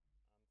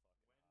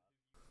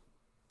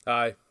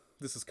Hi,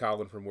 this is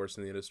Colin from Worst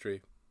in the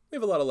Industry. We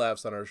have a lot of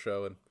laughs on our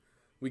show, and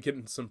we get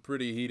into some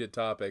pretty heated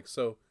topics,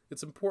 so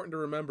it's important to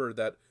remember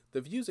that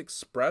the views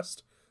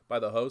expressed by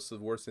the hosts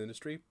of Worst in the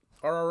Industry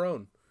are our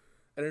own,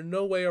 and in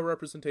no way are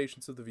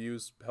representations of the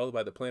views held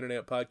by the Planet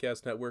Ant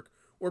Podcast Network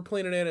or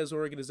Planet Ant as an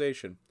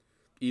organization,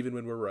 even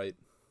when we're right.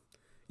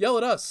 Yell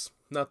at us,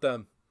 not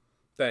them.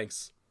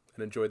 Thanks,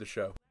 and enjoy the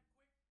show.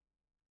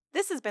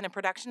 This has been a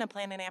production of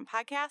Planet Ant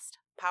Podcast,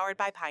 powered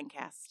by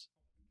Pinecast.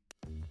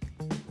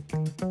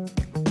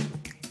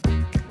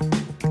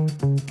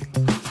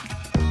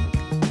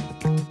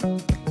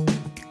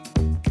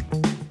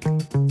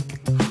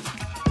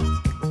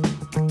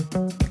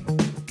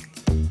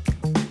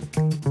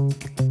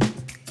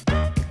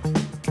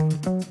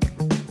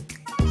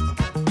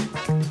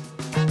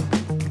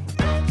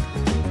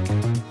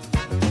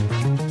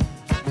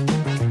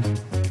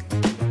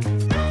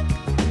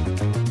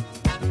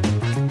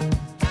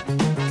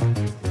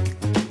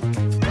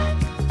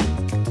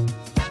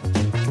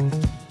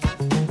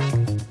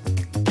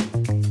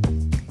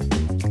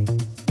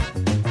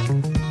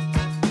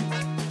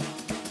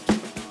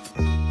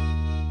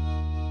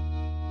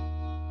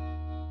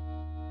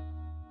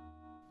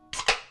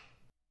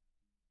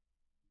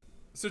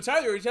 So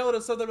Tyler, you were telling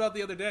us something about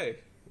the other day.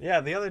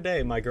 Yeah, the other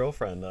day my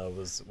girlfriend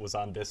was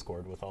on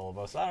Discord with all of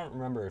us. I don't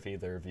remember if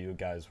either of you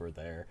guys were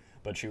there,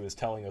 but she was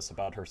telling us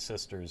about her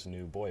sister's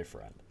new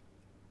boyfriend.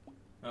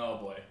 Oh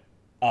boy.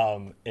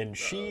 And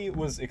she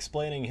was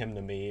explaining him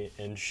to me,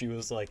 and she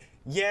was like,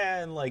 yeah,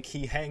 and like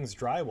he hangs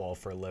drywall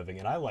for a living,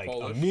 and I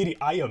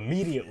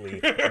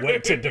immediately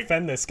went to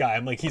defend this guy.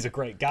 I'm like, he's a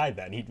great guy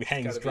then. He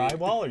hangs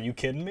drywall? Are you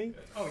kidding me?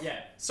 Oh yeah,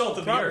 salt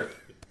of the earth.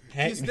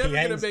 He's never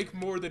going to make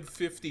more than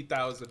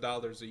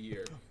 $50,000 a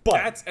year.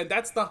 But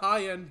that's the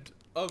high end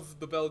of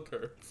the bell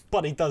curve.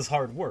 But he does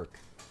hard work.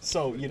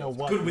 So, you know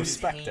what? Good with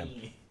Respect his him.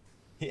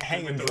 Good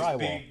Hanging with those drywall.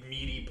 big,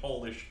 meaty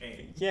Polish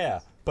hands.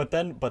 Yeah, but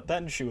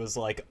then she was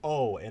like,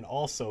 oh, and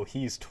also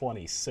he's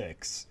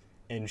 26,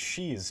 and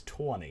she's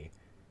 20.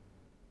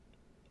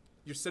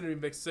 You're sending me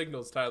mixed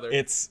signals, Tyler.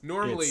 It's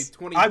 20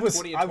 I and was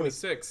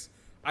 26,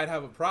 I'd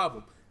have a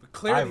problem. But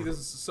clearly this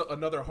is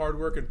another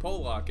hard-working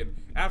Polak, and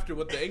after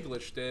what the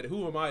English did,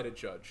 who am I to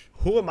judge?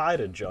 Who am I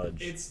to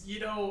judge? It's,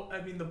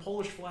 I mean, the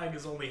Polish flag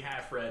is only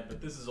half red,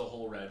 but this is a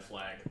whole red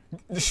flag.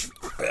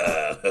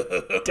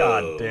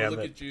 God damn Look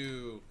it. at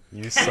you.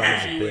 You son of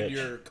a You and bitch.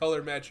 your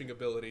color-matching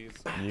abilities.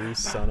 You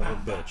son of a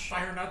bitch.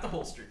 Fire not the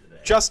holster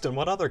today. Justin,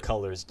 what other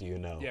colors do you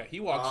know? Yeah, he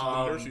walks to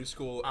the nursery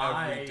school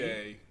every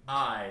day.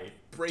 I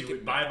Break do it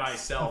it by nuts.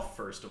 myself,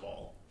 first of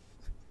all.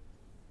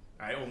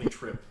 I only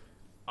trip,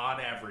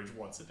 on average,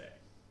 once a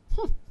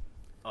day.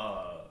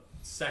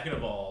 Second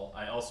of all,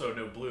 I also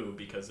know blue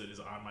because it is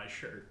on my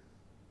shirt.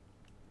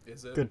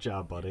 Is it? Good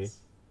job, buddy.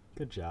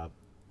 Good job.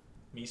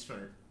 Me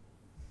smart.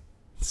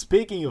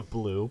 Speaking of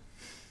blue,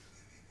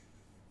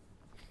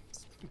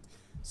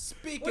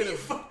 Speaking of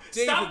Stop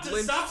David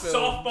Lynch films,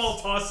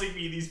 softball tossing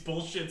me these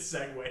bullshit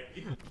segues.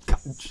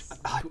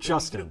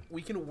 Justin.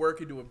 we can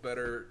work into a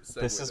better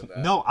segue. This is to that.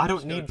 no. I don't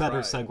Just gotta need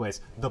better try.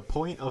 segues. The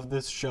point of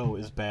this show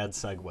is bad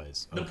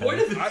segues. The okay? point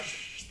of the I-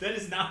 that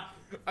is not.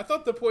 I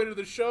thought the point of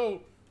the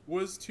show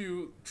was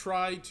to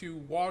try to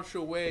wash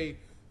away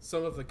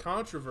some of the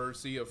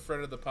controversy of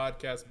friend of the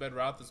podcast Ben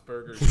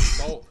Roethlisberger's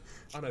assault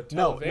on a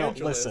No,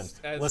 televangelist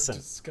as listen.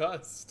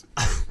 discussed.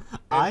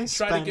 I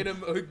Try to get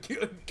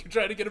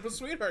him a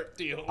sweetheart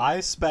deal. I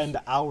spend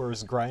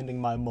hours grinding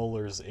my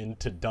molars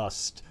into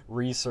dust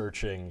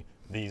researching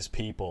these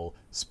people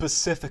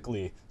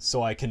specifically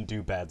so I can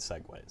do bad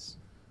segues.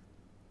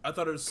 I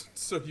thought it was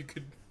so you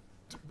could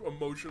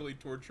emotionally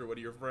torture one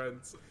of your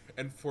friends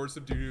and force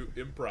him to do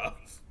improv.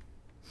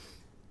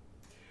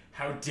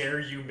 How dare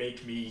you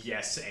make me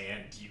yes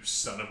and, you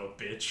son of a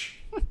bitch.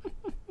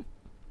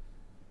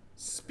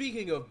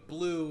 Speaking of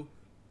blue,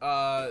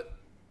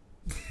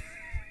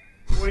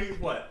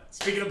 What?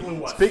 Speaking of blue,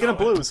 what?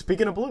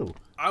 Speaking of blue.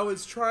 I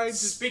was trying to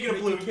Speaking of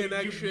make blue, a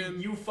connection.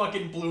 you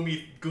fucking blew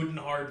me good and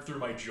hard through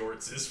my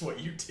jorts is what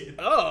you did.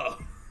 Oh,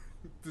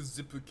 the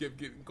zipper kept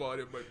getting caught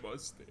in my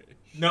mustache.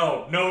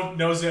 No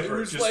zipper. It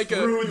was Just like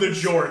through the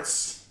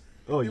jorts.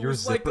 Oh, It you were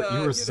was like zipper. a, You were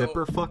you know-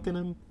 zipper fucking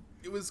him.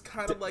 It was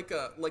kind of like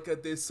a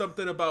there's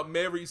something about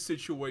Mary's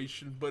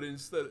situation, but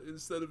instead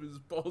of his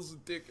balls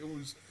and dick, it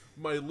was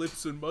my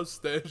lips and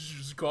mustache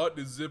just caught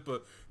in a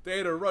zipper. They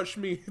had to rush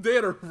me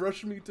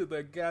to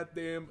the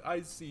goddamn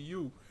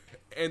ICU,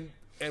 and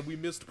we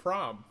missed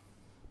prom.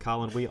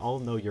 Colin, we all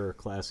know you're a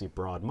classy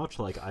broad, much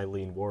like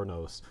Eileen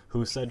Warnos,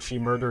 who said she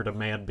murdered a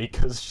man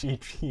because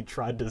he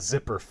tried to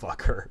zipper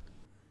fuck her.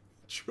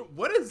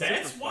 What is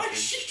That's zipper why fucking?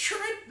 she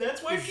tried.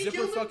 That's why Is she zipper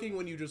killed him. fucking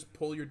when you just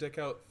pull your dick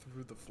out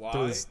through the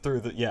fly?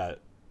 Through the yeah.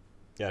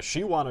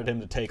 She wanted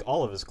him to take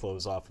all of his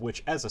clothes off,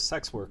 which, as a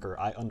sex worker,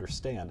 I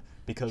understand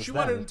because She then,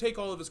 wanted him to take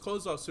all of his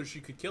clothes off so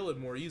she could kill him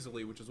more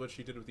easily, which is what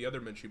she did with the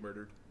other men she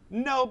murdered.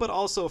 No, but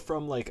also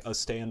from like a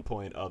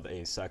standpoint of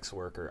a sex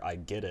worker, I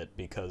get it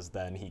because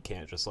then he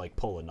can't just like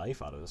pull a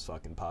knife out of his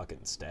fucking pocket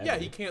and stab. Yeah,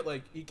 you.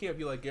 he can't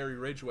be like Gary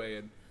Ridgway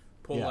and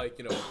pull a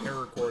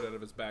paracord out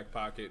of his back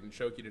pocket and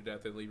choke you to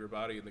death and leave your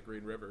body in the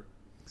Green River.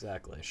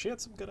 Exactly. She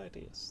had some good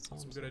ideas.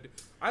 Some good ideas.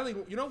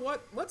 Eileen, you know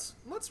what? Let's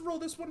roll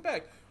this one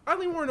back.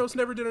 Eileen Wuornos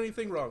never did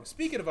anything wrong.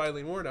 Speaking of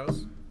Eileen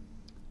Wuornos,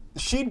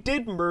 she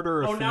did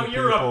murder a few people. Oh, now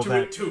you're up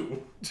to it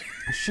too.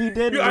 She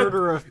did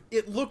murder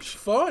It looked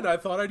fun. I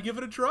thought I'd give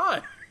it a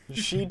try.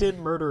 She did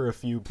murder a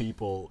few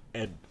people,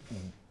 and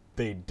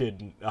they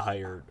didn't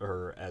hire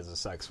her as a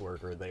sex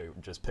worker. They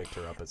just picked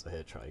her up as a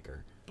hitchhiker.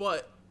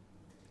 But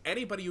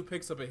anybody who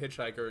picks up a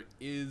hitchhiker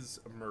is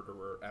a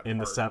murderer at in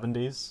heart. The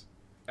 70s?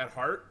 At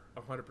heart,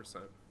 100%.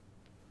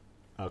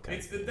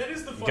 Okay. That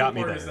is the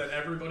funny part, is that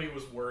everybody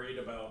was worried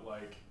about,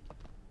 like,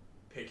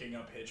 picking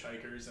up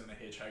hitchhikers and the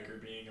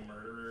hitchhiker being a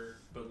murderer,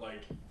 but,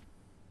 like,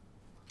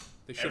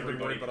 they should have been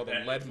worried about all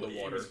the lead in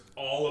the water.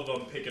 All of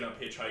them picking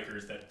up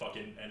hitchhikers that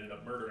fucking ended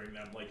up murdering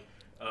them. Like,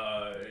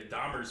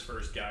 Dahmer's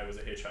first guy was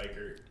a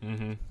hitchhiker.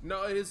 Mm-hmm.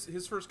 No,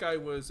 his first guy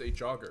was a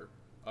jogger.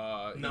 He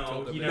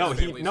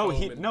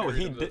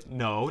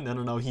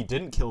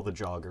didn't kill the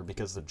jogger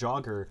because the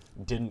jogger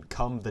didn't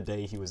come the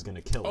day he was going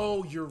to kill him.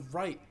 Oh, you're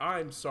right.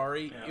 I'm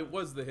sorry. Yeah. It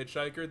was the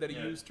hitchhiker that he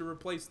used to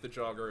replace the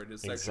jogger in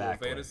his sexual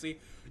fantasy.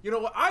 You know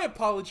what? I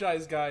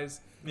apologize, guys.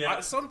 Yeah.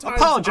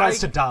 Apologize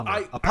to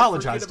Dahmer.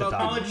 Apologize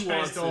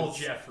to old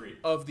Jeffrey.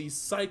 Of the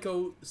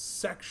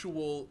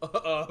psychosexual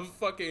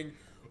fucking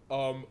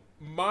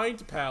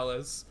mind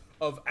palace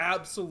of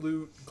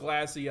absolute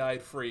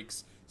glassy-eyed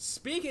freaks.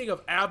 Speaking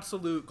of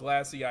absolute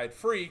glassy-eyed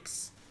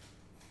freaks,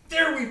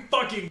 there we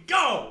fucking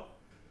go.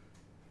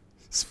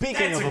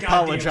 Speaking of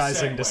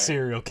apologizing to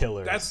serial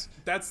killers,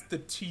 that's the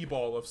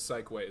T-ball of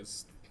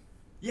segues.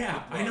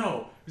 Yeah, I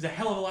know. It was a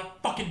hell of a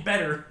lot fucking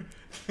better.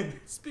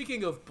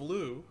 Speaking of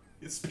blue,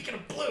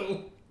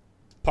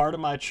 part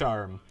of my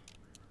charm.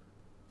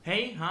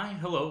 Hey, hi,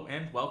 hello,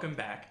 and welcome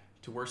back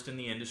to Worst in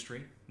the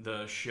Industry,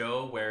 the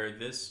show where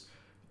this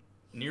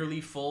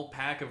nearly full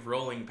pack of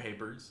rolling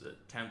papers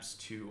attempts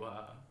to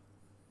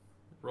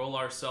roll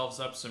ourselves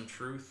up some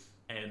truth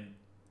and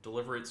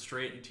deliver it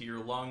straight into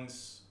your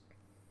lungs,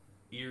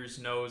 ears,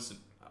 nose, and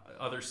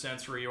other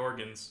sensory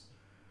organs.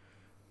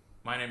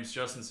 My name is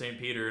Justin St.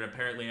 Peter, and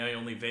apparently I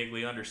only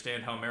vaguely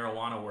understand how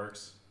marijuana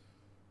works.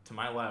 To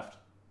my left,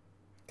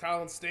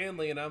 Colin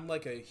Stanley, and I'm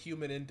like a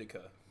human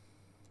indica.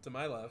 To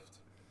my left.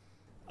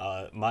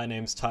 My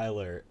name's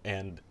Tyler,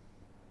 and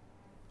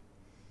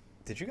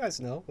did you guys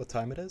know what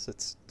time it is?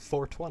 It's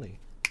 4:20.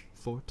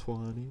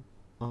 4:20.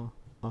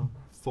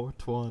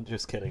 4:20.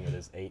 Just kidding. It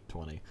is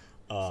 8:20.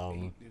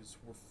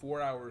 We're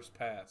 4 hours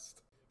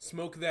past.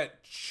 Smoke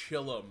that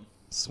chillum.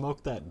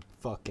 Smoke that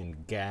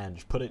fucking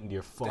ganj. Put it into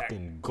your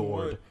fucking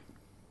gourd.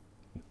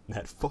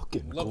 That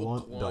fucking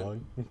glunt,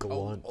 dog.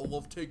 Glunt. I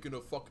love taking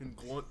a fucking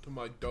glunt to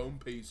my dome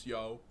piece,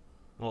 yo.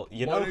 Well,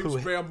 you know who... My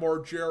name's Bam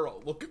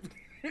Margera. Look at me.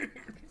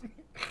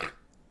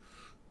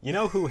 You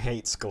know who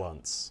hates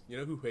glunts? You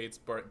know who hates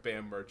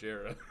Bam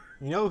Margera?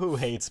 You know who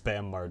hates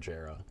Bam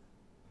Margera?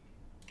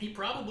 He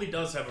probably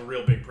does have a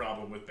real big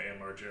problem with Bam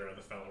Margera,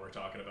 the fellow we're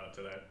talking about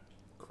today.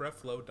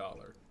 Creflo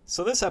Dollar.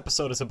 So this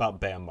episode is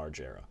about Bam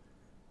Margera.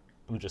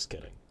 I'm just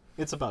kidding.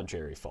 It's about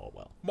Jerry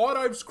Falwell. My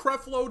name's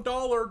Creflo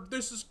Dollar.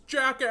 This is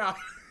Jackass.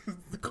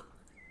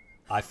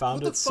 I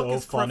found it so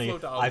funny.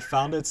 I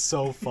found it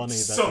so funny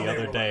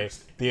that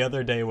the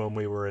other day when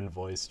we were in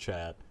voice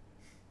chat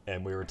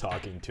and we were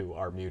talking to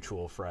our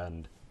mutual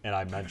friend and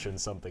I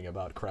mentioned something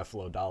about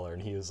Creflo Dollar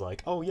and he was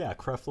like, "Oh yeah,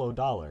 Creflo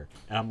Dollar."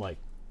 And I'm like,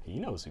 he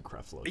knows who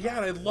Creflo Dollar is.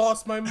 Yeah, and I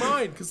lost my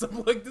mind because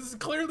I'm like, this is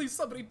clearly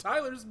somebody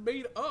Tyler's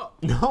made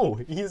up. No,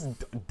 he's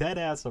dead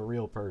ass a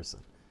real person.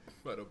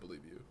 I don't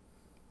believe you.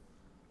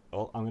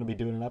 Well, I'm going to be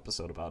doing an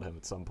episode about him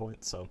at some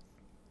point, so...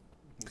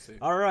 We'll see.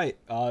 All right,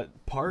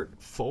 part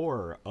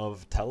 4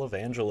 of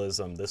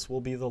televangelism. This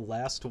will be the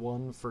last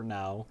one for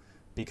now,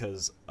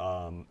 because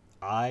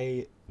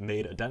I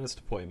made a dentist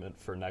appointment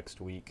for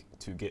next week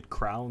to get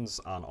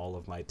crowns on all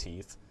of my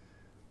teeth,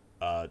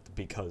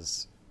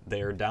 because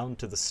they're down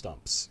to the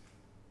stumps.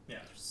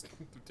 Yeah.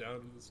 Down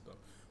to the stump.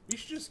 We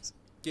should just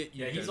get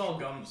you... Yeah, he's all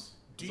gums.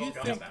 Do you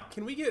think...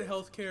 Can we get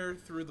healthcare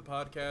through the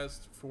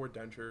podcast for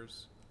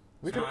dentures?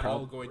 We could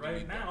probably going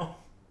right to now.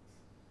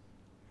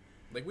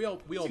 Like we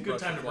all it's a good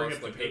time to bring up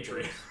the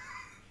Patreon.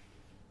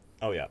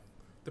 Oh yeah,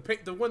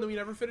 the one that we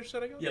never finished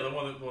setting up. Yeah, the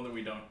one that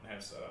we don't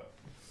have set up.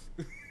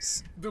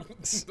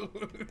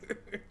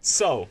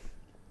 So,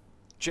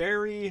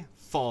 Jerry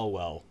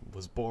Falwell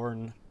was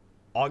born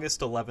August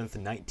 11th,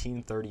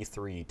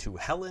 1933, to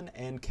Helen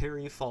and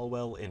Carrie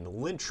Falwell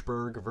in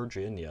Lynchburg,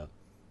 Virginia.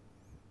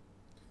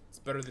 It's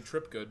better than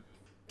Tripgood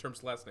in terms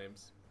of last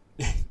names.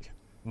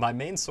 My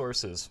main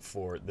sources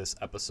for this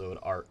episode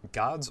are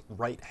God's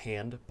Right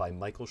Hand by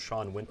Michael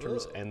Sean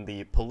Winters and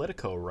the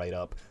Politico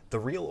write-up, The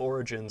Real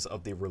Origins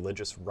of the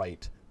Religious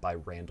Right by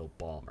Randall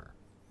Balmer.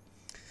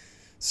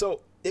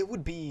 So, it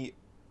would be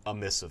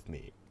amiss of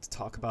me to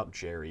talk about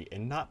Jerry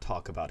and not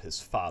talk about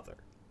his father.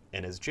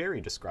 And as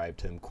Jerry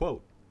described him,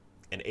 quote,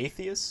 an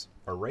atheist,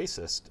 a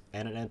racist,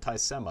 and an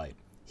anti-Semite.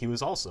 He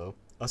was also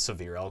a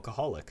severe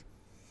alcoholic.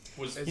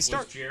 Was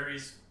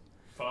Jerry's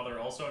father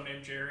also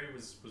named Jerry?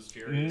 Was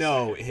Jerry?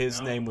 No,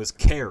 his name was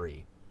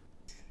Kerry.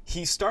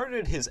 He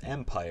started his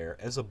empire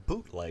as a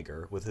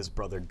bootlegger with his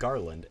brother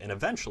Garland and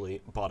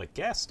eventually bought a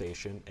gas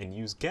station and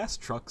used gas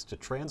trucks to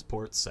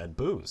transport said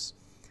booze.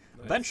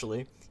 Nice.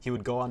 Eventually, he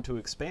would go on to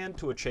expand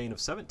to a chain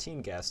of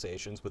 17 gas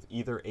stations with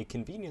either a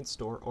convenience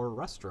store or a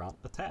restaurant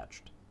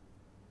attached.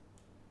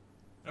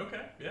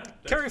 Okay, yeah.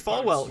 Kerry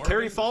Falwell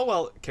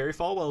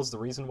is the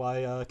reason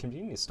why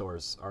convenience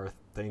stores are a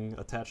thing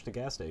attached to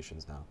gas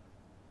stations now.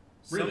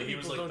 Really, he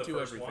was like the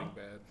first one.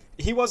 Bad.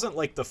 He wasn't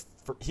like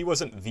he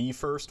wasn't the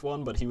first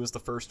one, but he was the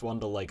first one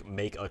to like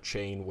make a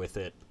chain with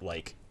it,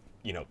 like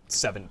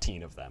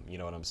 17 of them. You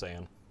know what I'm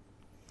saying?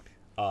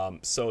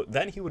 So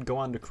then he would go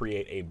on to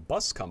create a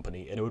bus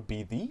company, and it would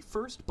be the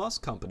first bus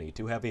company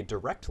to have a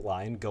direct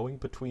line going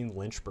between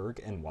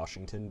Lynchburg and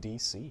Washington,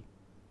 D.C.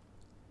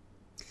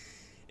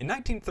 In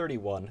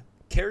 1931,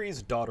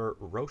 Kerry's daughter,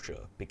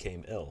 Rocia,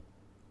 became ill.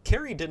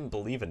 Kerry didn't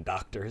believe in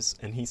doctors,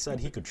 and he said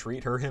he could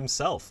treat her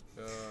himself.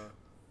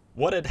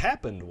 What had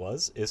happened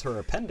is her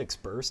appendix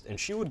burst, and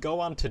she would go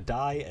on to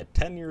die at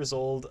 10 years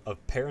old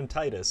of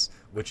peritonitis,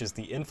 which is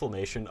the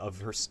inflammation of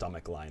her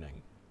stomach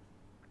lining.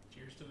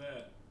 Cheers to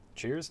that.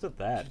 Cheers to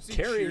that.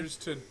 Kerry. Cheers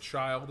to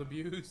child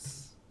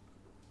abuse.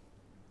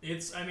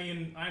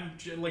 I'm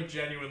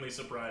genuinely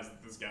surprised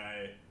that this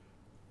guy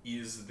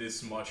is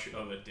this much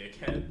of a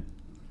dickhead.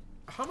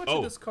 How much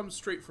of this comes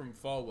straight from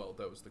Falwell?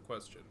 That was the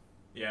question.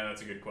 Yeah,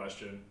 that's a good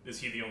question. Is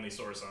he the only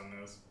source on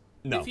this?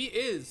 No. If he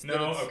is,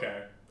 no.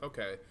 Okay.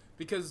 Okay,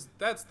 because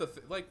that's the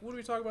like. What are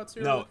we talking about?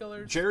 Serial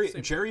killers?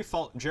 Jerry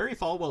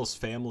Falwell's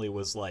family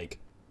was like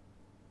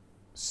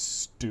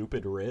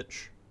stupid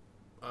rich.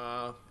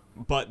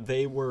 But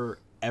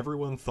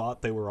everyone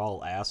thought they were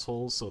all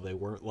assholes, so they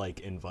weren't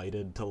like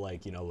invited to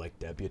like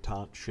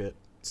debutante shit.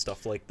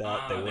 Stuff like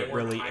that. They weren't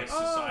really high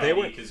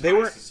society.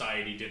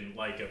 Society didn't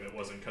like him. It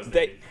wasn't because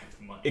they didn't have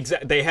money.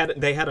 Exactly.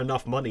 They had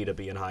enough money to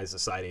be in high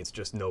society. It's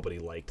just nobody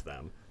liked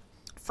them.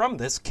 From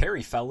this,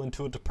 Kerry fell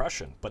into a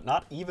depression, but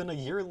not even a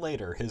year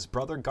later, his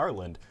brother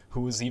Garland,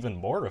 who was even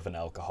more of an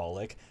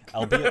alcoholic,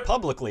 albeit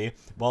publicly,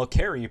 while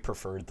Kerry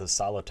preferred the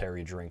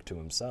solitary drink to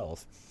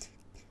himself,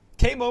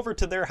 came over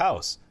to their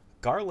house.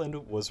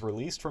 Garland was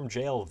released from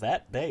jail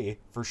that day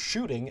for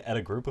shooting at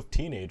a group of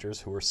teenagers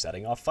who were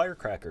setting off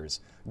firecrackers.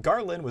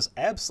 Garland was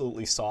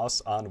absolutely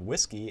sauce on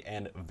whiskey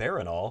and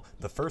Veronal,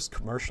 the first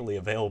commercially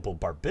available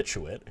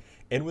barbiturate,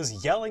 and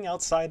was yelling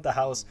outside the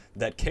house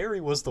that Kerry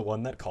was the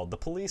one that called the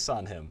police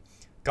on him.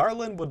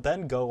 Garland would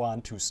then go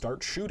on to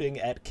start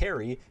shooting at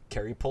Kerry.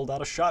 Kerry pulled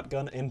out a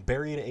shotgun and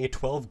buried a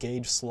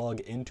 12-gauge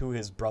slug into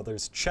his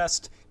brother's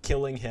chest,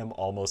 killing him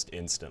almost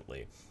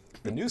instantly.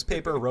 The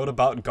newspaper wrote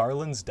about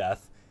Garland's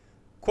death,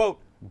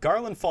 quote,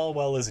 "Garland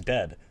Falwell is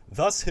dead.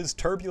 Thus his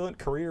turbulent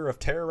career of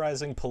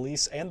terrorizing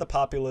police and the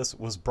populace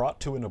was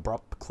brought to an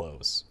abrupt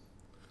close."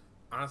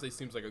 Honestly,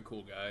 seems like a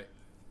cool guy.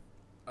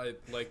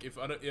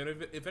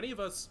 If any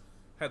of us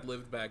had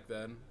lived back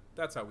then,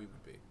 that's how we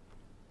would be.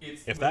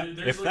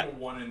 There's a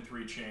 1 in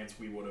 3 chance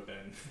we would have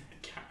been.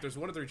 There's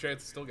 1 in 3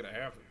 chance it's still gonna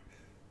happen.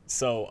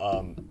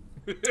 So,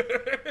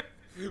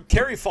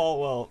 Kerry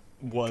Falwell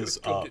was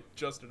get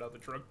Justin out the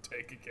trunk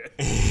tank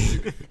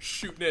again,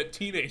 shooting at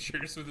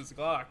teenagers with his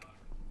Glock.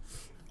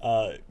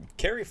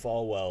 Kerry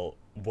Falwell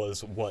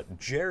was what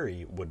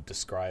Jerry would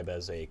describe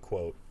as a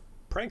quote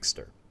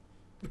prankster.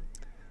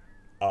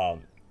 Are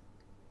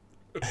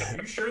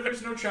you sure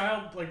there's no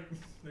child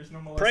there's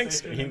no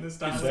molestation in this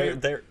time?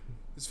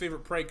 His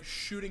favorite prank: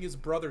 shooting his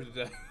brother to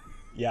death.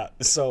 Yeah.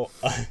 So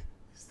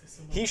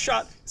he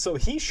shot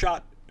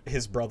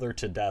his brother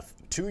to death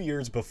 2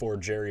 years before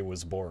Jerry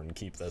was born.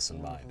 Keep this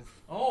in mind.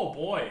 Oh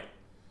boy.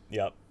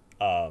 Yep.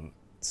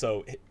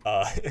 So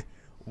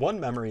one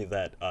memory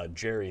that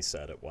Jerry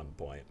said at one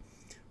point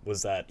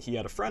was that he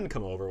had a friend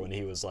come over when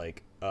he was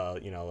like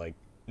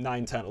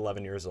 9, 10,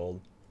 11 years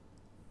old,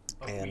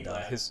 and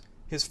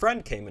his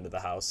friend came into the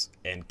house,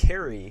 and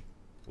Kerry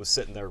was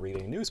sitting there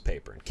reading a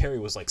newspaper, and Kerry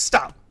was like,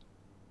 "Stop!"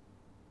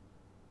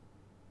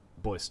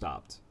 Boy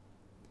stopped.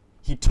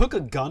 He took a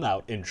gun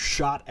out and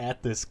shot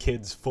at this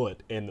kid's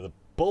foot, and the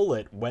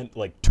bullet went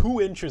like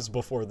 2 inches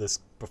before this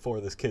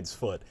kid's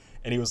foot,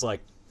 and he was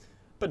like,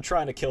 "Been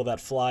trying to kill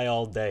that fly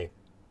all day."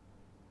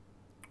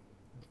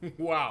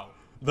 Wow.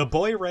 The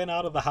boy ran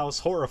out of the house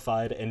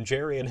horrified, and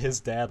Jerry and his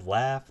dad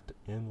laughed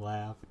and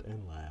laughed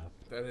and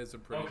laughed. That is a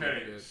pretty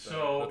good bit.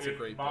 So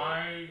if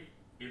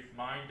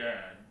my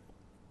dad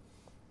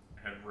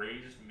had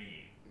raised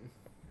me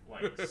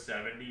like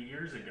 70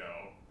 years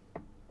ago,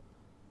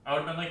 I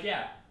would have been like,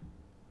 yeah,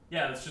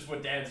 that's just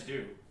what dads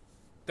do.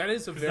 That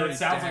is a very. That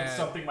sounds like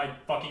something my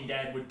fucking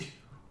dad would do.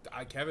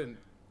 Kevin,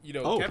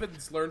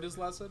 Kevin's learned his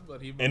lesson,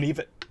 but he. And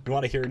even you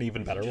want to hear an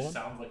even better one?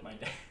 Sounds like my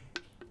dad.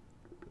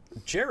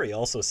 Jerry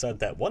also said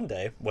that one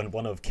day, when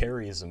one of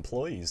Kerry's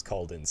employees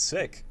called in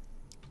sick,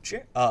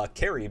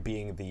 Kerry,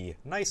 being the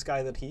nice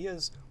guy that he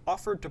is,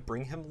 offered to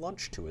bring him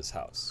lunch to his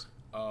house.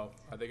 Oh,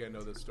 I think I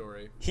know this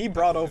story. He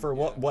brought over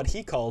what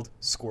he called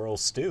squirrel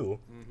stew,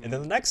 and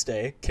then the next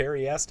day,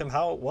 Carrie asked him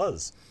how it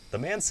was. The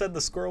man said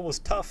the squirrel was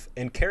tough,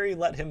 and Carrie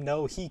let him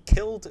know he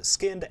killed,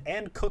 skinned,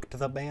 and cooked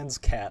the man's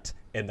cat,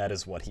 and that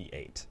is what he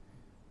ate.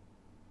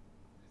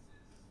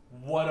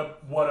 What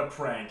a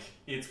prank.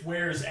 It's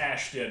Where's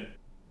Ashton?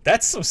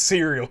 That's some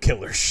serial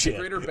killer shit. The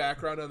greater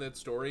background on that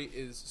story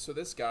is, so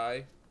this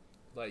guy,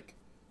 like,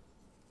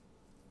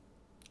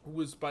 who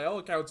was by all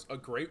accounts a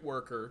great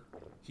worker,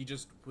 he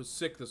just was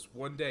sick this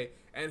one day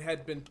and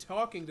had been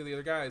talking to the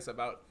other guys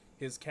about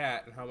his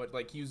cat and how much,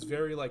 like, he was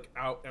very, like,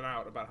 out and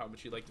out about how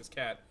much he liked his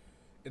cat.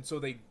 And so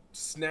they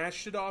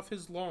snatched it off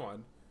his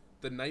lawn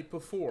the night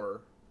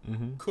before,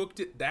 cooked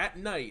it that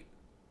night,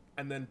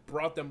 and then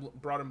brought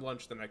him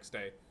lunch the next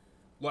day.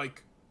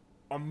 Like,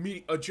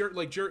 Carrie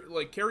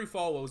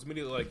Falwell was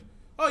immediately like,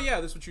 oh yeah,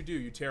 this is what you do.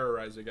 You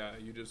terrorize a guy.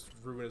 You just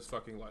ruin his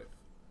fucking life.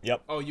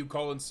 Yep. Oh, you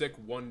call in sick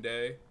one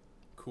day?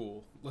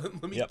 Cool.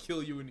 Let me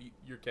kill you and eat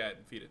your cat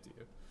and feed it to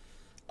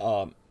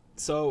you.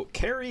 So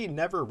Carrie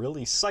never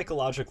really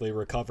psychologically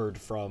recovered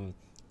from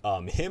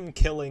him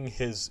killing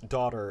his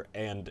daughter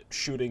and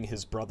shooting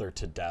his brother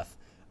to death.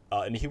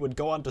 And he would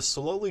go on to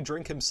slowly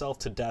drink himself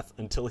to death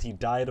until he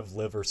died of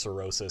liver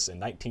cirrhosis in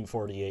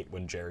 1948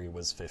 when Jerry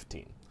was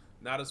 15.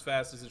 Not as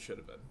fast as it should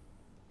have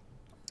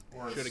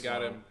been. Should have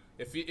got him.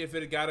 If it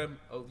had got him,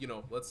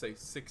 let's say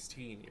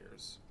 16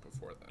 years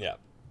before that. Yeah.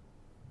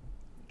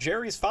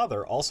 Jerry's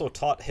father also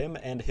taught him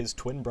and his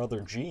twin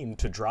brother Gene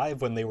to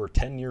drive when they were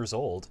 10 years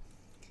old,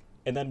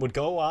 and then would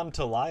go on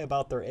to lie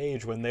about their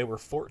age when they were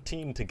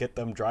 14 to get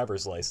them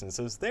driver's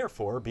licenses,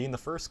 therefore being the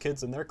first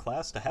kids in their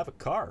class to have a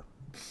car.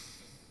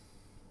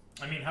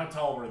 I mean, how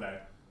tall were they?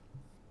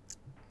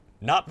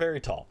 Not very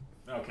tall.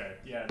 Okay,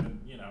 yeah, then,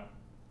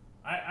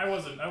 I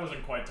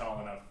wasn't quite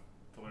tall enough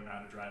to learn how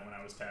to drive when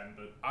I was 10,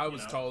 but I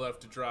was tall enough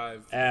to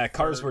drive.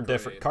 Cars were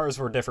different. Cars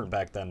were different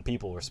back then.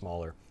 People were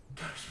smaller.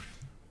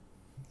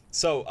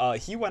 So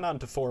he went on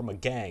to form a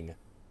gang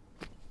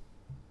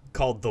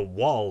called the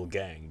Wall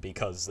Gang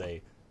because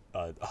they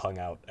hung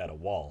out at a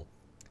wall,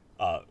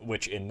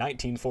 which in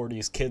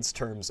 1940s kids'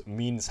 terms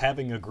means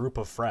having a group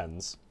of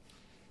friends.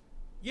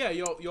 Yeah,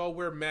 y'all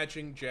wear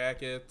matching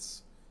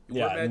jackets.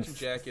 Matching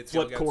jackets.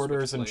 Flip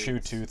quarters and chew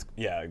tooth.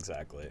 Yeah,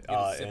 exactly.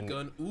 A zip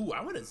gun. Ooh,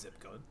 I want a zip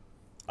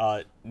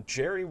gun.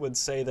 Jerry would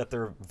say that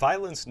their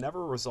violence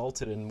never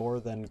resulted in more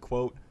than,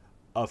 quote,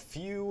 a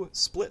few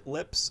split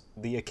lips,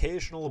 the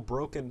occasional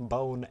broken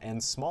bone,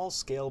 and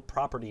small-scale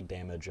property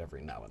damage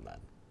every now and then.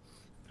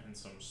 And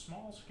some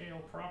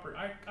small-scale property...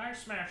 I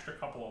smashed a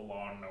couple of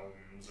lawn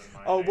gnomes in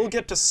my day. We'll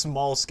get to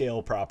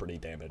small-scale property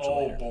damage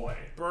later. Oh, boy.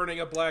 Burning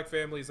a black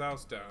family's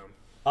house down.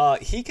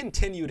 He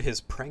continued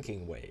his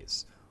pranking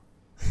ways.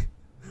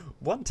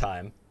 One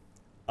time,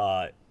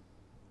 one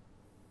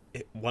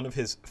of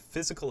his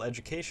physical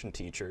education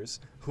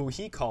teachers, who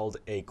he called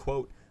a,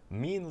 quote,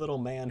 mean little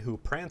man who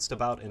pranced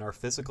about in our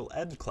physical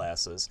ed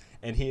classes,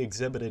 and he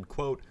exhibited,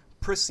 quote,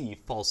 prissy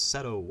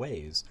falsetto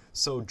ways.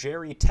 So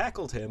Jerry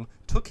tackled him,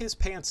 took his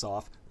pants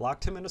off,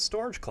 locked him in a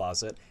storage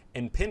closet,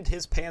 and pinned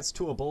his pants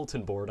to a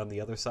bulletin board on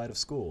the other side of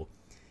school.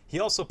 He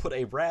also put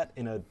a rat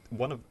in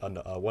one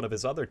of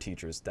his other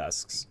teachers'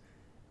 desks,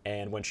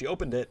 and when she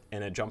opened it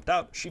and it jumped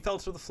out, she fell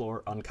to the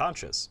floor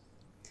unconscious.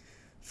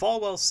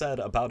 Falwell said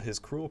about his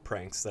cruel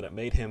pranks that it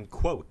made him,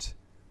 quote,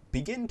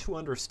 begin to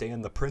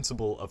understand the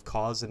principle of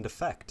cause and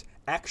effect.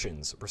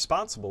 Actions,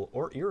 responsible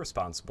or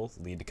irresponsible,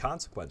 lead to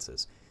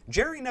consequences.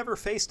 Jerry never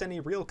faced any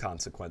real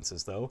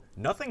consequences, though.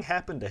 Nothing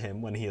happened to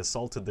him when he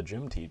assaulted the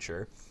gym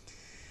teacher.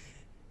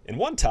 And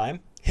one time,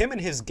 him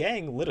and his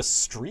gang lit a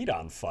street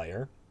on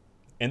fire,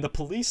 and the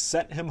police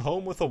sent him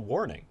home with a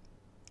warning.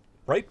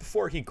 Right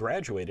before he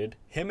graduated,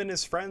 him and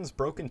his friends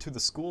broke into the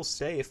school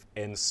safe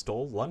and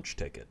stole lunch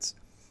tickets.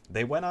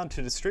 They went on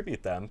to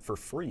distribute them for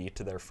free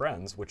to their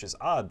friends, which is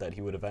odd that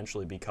he would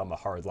eventually become a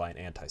hardline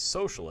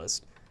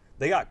anti-socialist.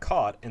 They got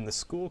caught, and the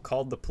school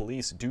called the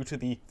police due to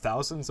the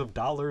thousands of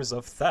dollars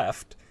of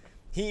theft.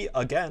 He,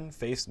 again,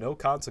 faced no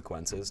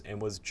consequences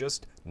and was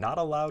just not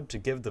allowed to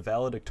give the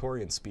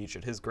valedictorian speech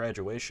at his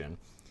graduation.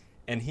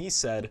 And he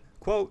said,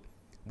 quote,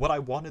 what I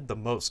wanted the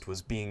most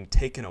was being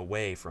taken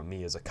away from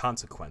me as a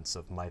consequence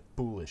of my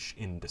foolish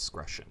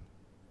indiscretion.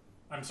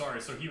 I'm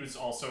sorry, so he was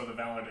also the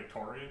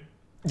valedictorian?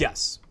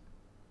 Yes.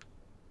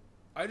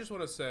 I just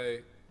want to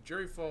say,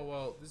 Jerry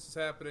Falwell, this is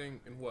happening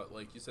in what,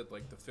 like you said,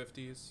 like the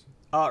 50s?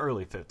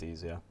 Early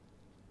 50s, yeah.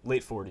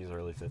 Late 40s,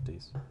 early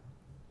 50s.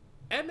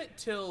 Emmett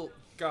Till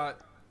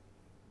got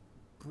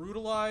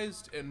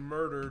brutalized and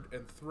murdered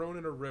and thrown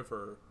in a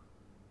river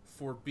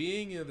for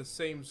being in the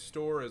same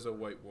store as a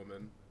white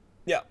woman.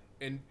 Yeah.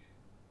 And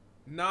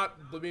not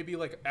maybe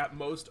like at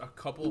most a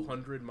couple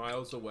 100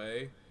 miles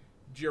away,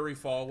 Jerry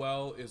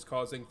Falwell is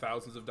causing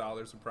thousands of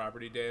dollars in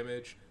property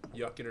damage,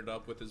 yucking it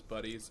up with his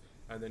buddies,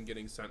 and then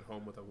getting sent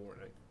home with a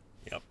warning.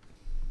 Yep.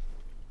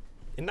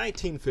 In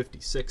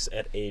 1956,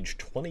 at age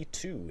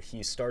 22,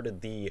 he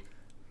started the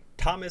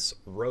Thomas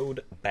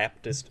Road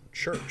Baptist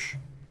Church.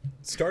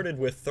 It started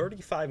with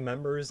 35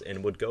 members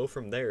and would go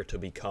from there to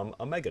become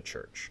a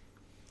megachurch.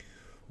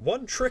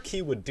 One trick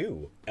he would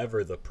do,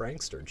 ever the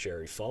prankster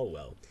Jerry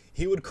Falwell,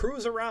 he would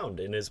cruise around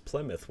in his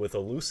Plymouth with a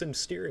loosened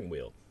steering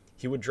wheel.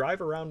 He would drive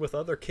around with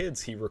other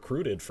kids he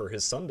recruited for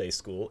his Sunday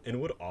school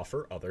and would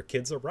offer other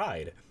kids a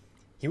ride.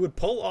 He would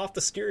pull off the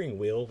steering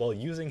wheel while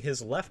using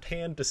his left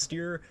hand to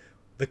steer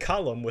the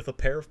column with a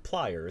pair of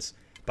pliers.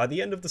 By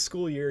the end of the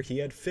school year, he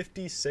had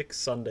 56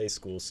 Sunday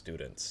school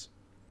students.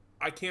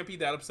 I can't be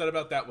that upset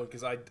about that one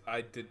because I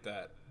did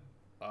that.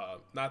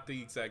 Not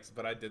the exact,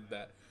 but I did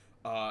that.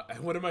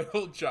 At one of my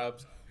old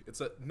jobs,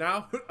 it's a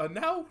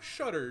now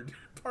shuttered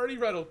party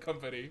rental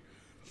company.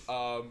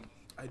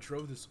 I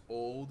drove this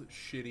old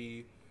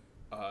shitty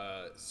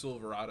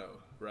Silverado,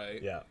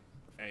 right? Yeah.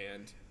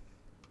 And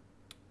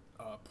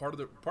part of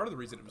the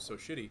reason it was so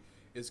shitty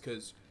is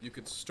because you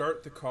could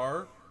start the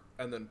car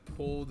and then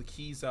pull the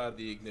keys out of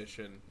the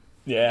ignition.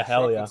 Yeah,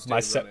 hell yeah.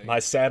 My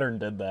Saturn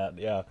did that.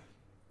 Yeah.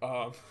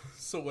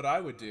 So what I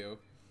would do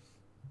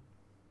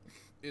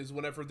is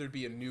whenever there'd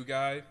be a new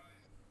guy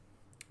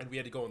and we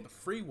had to go on the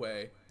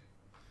freeway,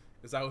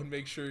 is I would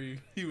make sure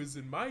he was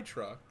in my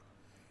truck.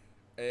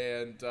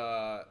 And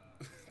the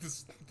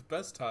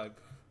best time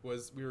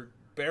was we were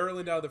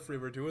barreling down the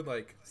freeway. We're doing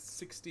like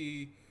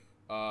 60,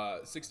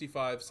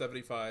 65,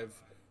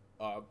 75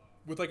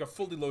 with like a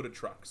fully loaded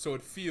truck. So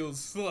it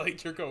feels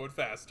like you're going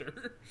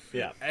faster.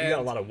 Yeah, you got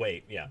a lot of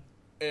weight, yeah.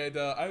 And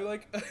I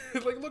like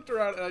looked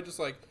around and I just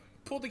like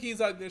pulled the keys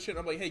out of the ignition.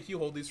 I'm like, hey, can you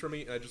hold these for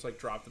me? And I just like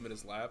dropped them in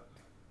his lap.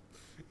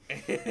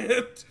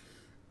 And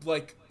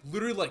like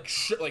literally like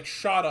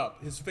shot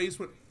up. His face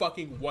went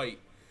fucking white.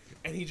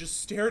 And he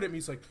just stared at me.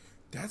 He's like,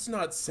 that's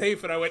not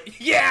safe. And I went,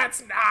 yeah,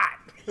 it's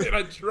not. And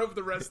I drove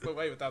the rest of the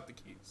way without the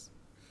keys.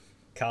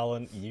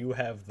 Colin, you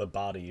have the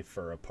body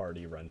for a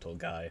party rental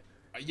guy.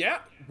 Yeah.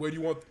 Where do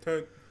you want the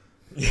tent?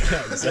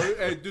 Yeah, exactly.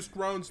 Hey, this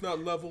ground's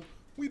not level.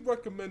 We'd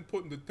recommend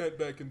putting the tent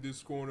back in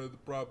this corner of the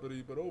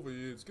property, but over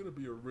here it's gonna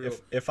be a real.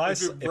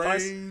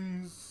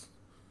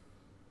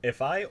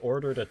 If I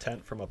ordered a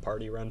tent from a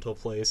party rental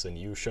place and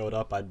you showed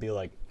up, I'd be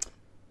like,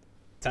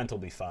 tent will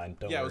be fine.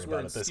 Don't worry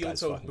about it. This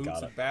guy's fucking got it.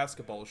 Boots and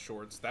basketball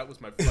shorts. That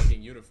was my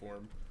fucking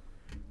uniform.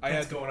 I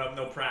had going up,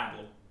 no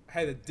problem. I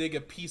had to dig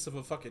a piece of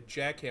a fucking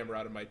jackhammer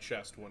out of my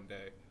chest one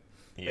day.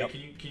 Yep.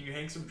 Hey, can you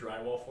hang some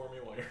drywall for me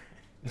while you're?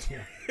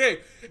 Hey,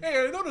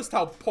 I noticed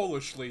how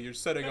Polishly you're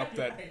setting up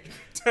that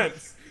tent.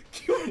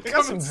 You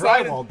got some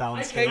drywall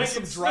downstairs. I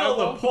can smell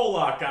the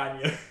Pollock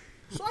on you.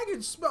 So I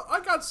can smell.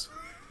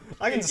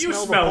 You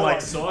smell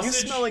like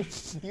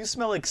sausage. You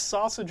smell like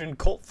sausage and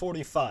Colt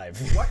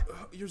 45. What?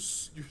 You're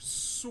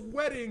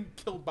sweating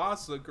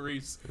kielbasa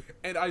grease,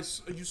 and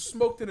you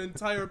smoked an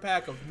entire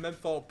pack of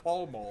menthol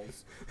Pall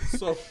Malls.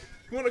 So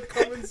you want to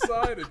come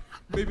inside and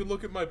maybe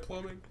look at my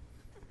plumbing?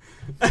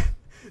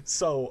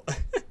 So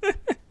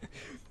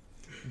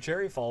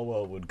Jerry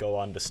Falwell would go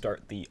on to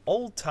start the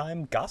Old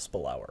Time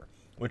Gospel Hour,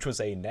 which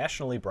was a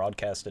nationally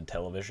broadcasted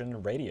television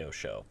and radio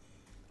show.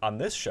 On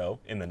this show,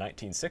 in the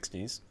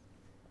 1960s,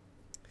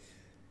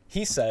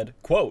 he said,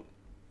 quote,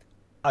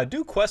 I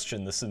do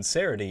question the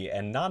sincerity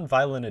and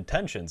nonviolent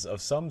intentions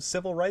of some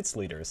civil rights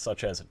leaders,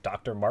 such as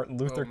Dr. Martin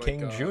Luther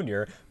King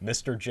Jr.,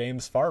 Mr.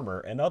 James Farmer,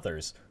 and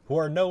others, who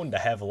are known to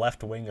have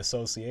left-wing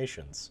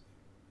associations.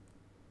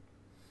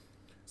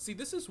 See,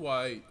 this is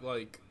why,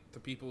 like, the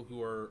people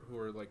who are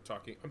like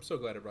talking. I'm so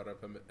glad I brought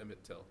up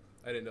Emmett Till.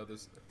 I didn't know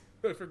this.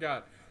 I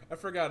forgot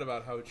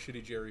about how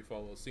shitty Jerry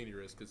Falwell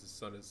Sr. is because his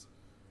son is.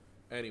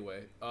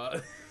 Anyway,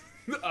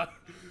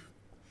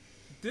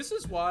 this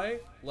is why,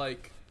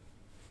 like,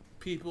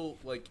 people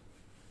like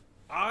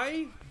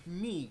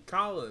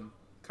Colin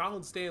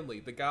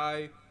Stanley, the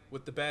guy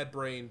with the bad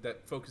brain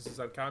that focuses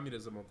on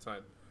communism all the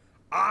time.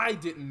 I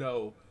didn't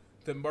know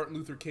that Martin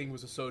Luther King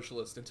was a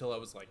socialist until I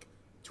was like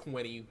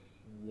 21-ish.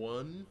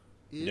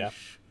 Yeah.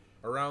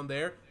 Around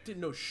there. Didn't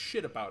know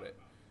shit about it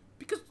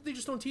because they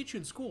just don't teach you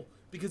in school,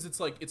 because it's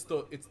like it's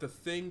the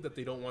thing that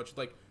they don't want you.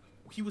 Like,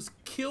 he was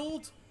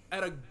killed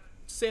at a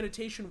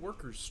sanitation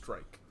workers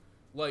strike.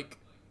 Like,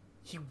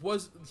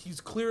 he's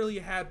clearly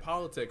had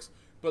politics,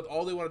 but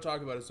all they want to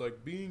talk about is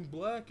like being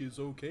black is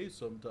okay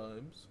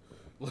sometimes.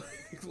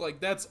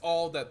 Like that's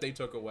all that they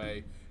took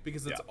away,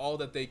 because it's all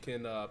that they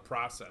can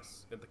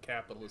process in the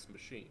capitalist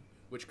machine,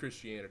 which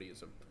Christianity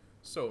is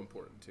so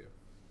important to.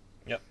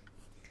 Yep.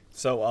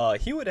 So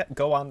he would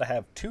go on to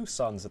have two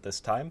sons at this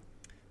time,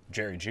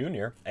 Jerry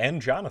Jr. and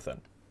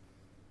Jonathan.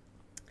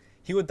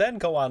 He would then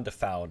go on to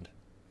found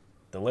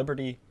the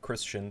Liberty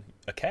Christian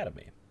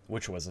Academy,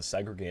 which was a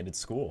segregated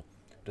school,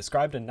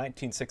 described in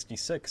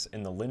 1966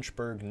 in the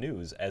Lynchburg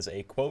News as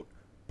a, quote,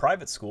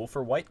 private school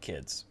for white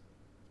kids.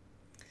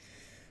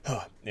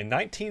 In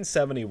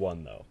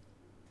 1971, though,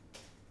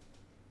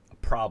 a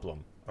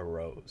problem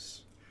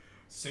arose.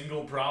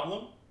 Single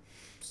problem?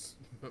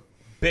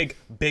 Big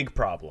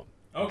problem.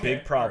 Okay.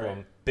 Big problem.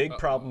 Right. Big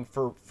problem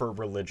for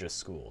religious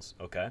schools,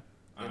 okay?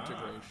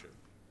 Integration.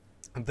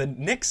 The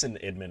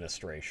Nixon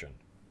administration.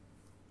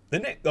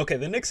 The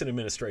Nixon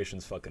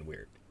administration's fucking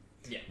weird.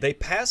 Yeah. They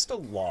passed a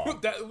law.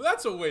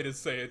 That's a way to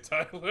say it,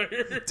 Tyler.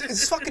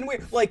 It's fucking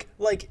weird.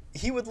 Like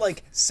he would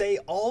like say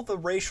all the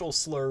racial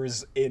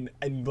slurs in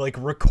like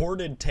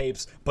recorded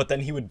tapes, but then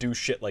he would do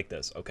shit like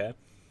this. Okay,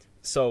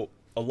 so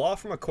a law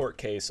from a court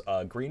case,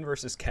 Green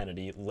versus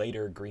Kennedy,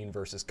 later Green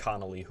versus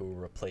Connolly, who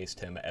replaced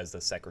him as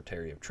the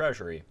Secretary of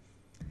Treasury,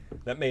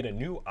 that made a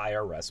new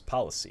IRS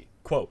policy.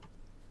 Quote: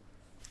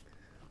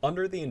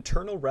 under the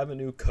Internal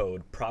Revenue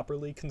Code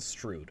properly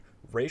construed,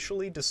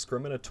 racially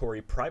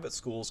discriminatory private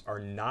schools are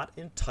not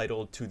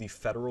entitled to the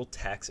federal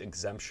tax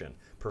exemption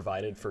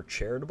provided for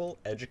charitable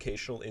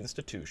educational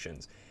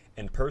institutions,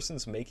 and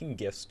persons making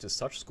gifts to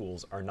such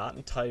schools are not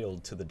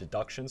entitled to the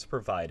deductions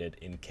provided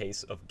in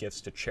case of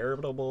gifts to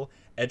charitable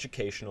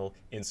educational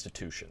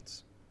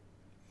institutions.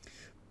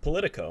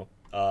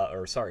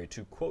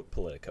 To quote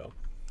Politico,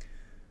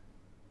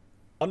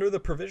 under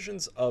the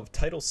provisions of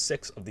Title VI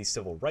of the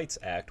Civil Rights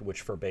Act, which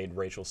forbade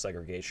racial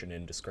segregation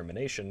and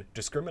discrimination,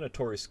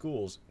 discriminatory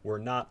schools were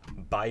not,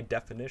 by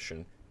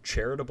definition,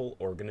 charitable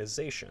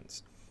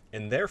organizations,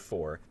 and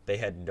therefore they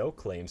had no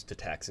claims to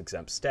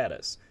tax-exempt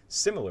status.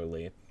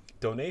 Similarly,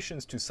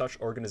 donations to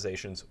such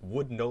organizations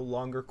would no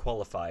longer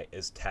qualify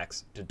as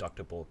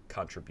tax-deductible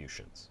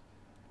contributions.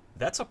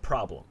 That's a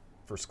problem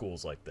for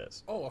schools like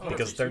this,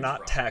 because they're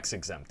not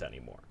tax-exempt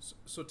anymore.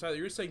 So, Tyler,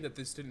 you're saying that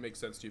this didn't make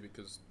sense to you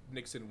because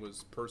Nixon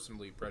was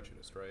personally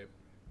prejudiced, right?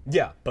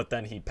 Yeah, but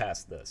then he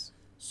passed this.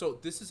 So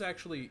this is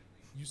actually,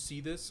 you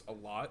see this a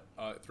lot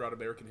throughout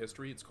American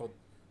history. It's called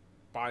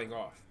buying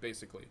off,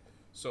 basically.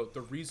 So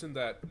the reason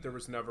that there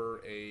was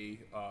never a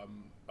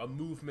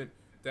movement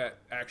that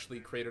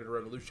actually created a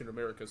revolution in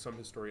America, some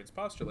historians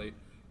postulate,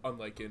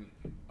 unlike in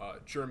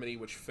Germany,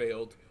 which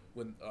failed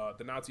when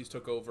the Nazis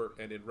took over,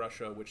 and in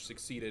Russia, which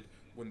succeeded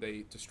when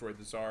they destroyed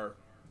the Tsar.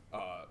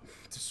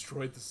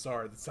 Destroyed the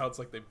Tsar. That sounds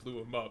like they blew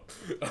him up.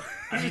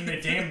 I mean,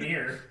 they damn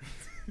near.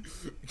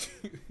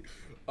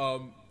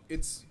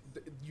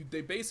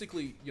 They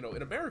basically,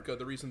 in America,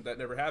 the reason that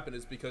never happened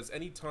is because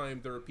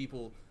anytime there are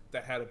people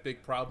that had a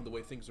big problem the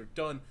way things are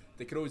done,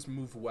 they could always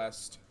move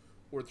west,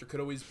 or there could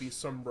always be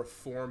some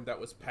reform that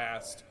was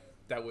passed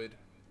that would,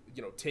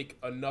 take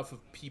enough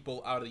of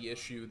people out of the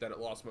issue that it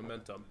lost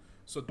momentum.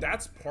 So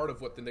that's part of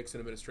what the Nixon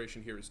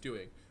administration here is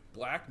doing.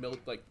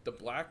 The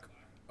black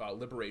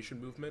liberation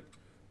movement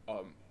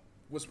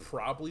was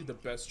probably the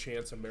best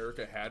chance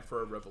America had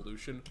for a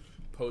revolution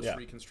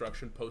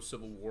post-Reconstruction,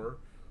 post-Civil War,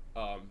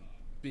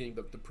 being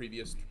the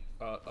previous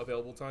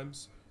available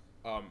times.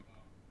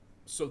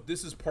 So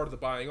this is part of the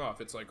buying off.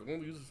 It's like, well,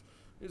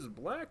 these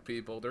black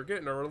people, they're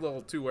getting a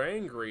little too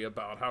angry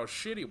about how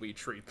shitty we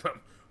treat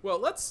them. Well,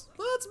 let's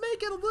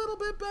make it a little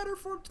bit better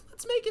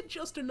let's make it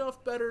just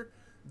enough better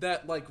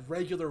that like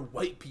regular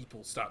white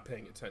people stop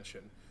paying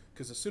attention.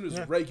 Because as soon as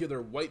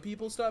regular white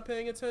people stop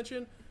paying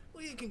attention,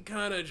 we can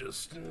kind of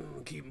just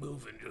keep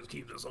moving, just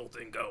keep this whole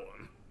thing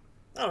going.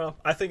 I don't know.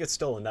 I think it's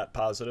still a net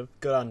positive.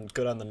 Good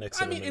on the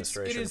Nixon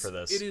administration for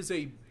this. It is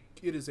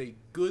a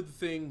good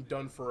thing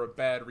done for a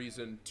bad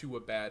reason to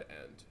a bad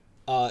end.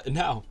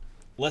 Now,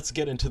 let's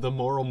get into the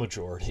moral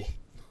majority.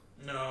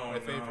 No.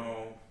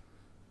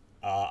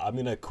 I'm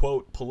going to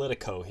quote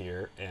Politico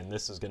here, and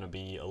this is going to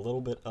be a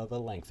little bit of a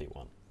lengthy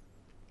one.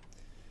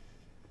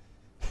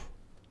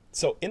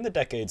 So, in the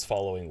decades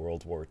following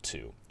World War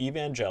II,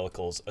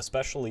 evangelicals,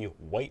 especially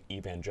white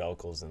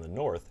evangelicals in the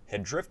North,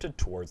 had drifted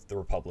towards the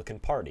Republican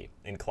Party,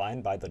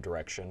 inclined by the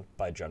direction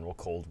by general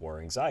Cold War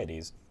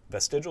anxieties,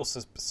 vestigial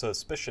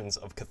suspicions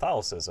of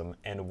Catholicism,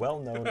 and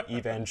well-known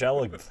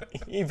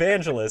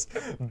evangelist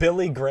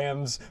Billy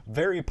Graham's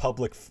very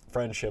public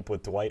friendship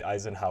with Dwight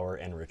Eisenhower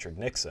and Richard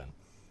Nixon.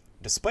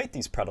 Despite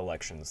these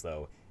predilections,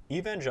 though,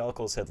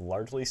 evangelicals had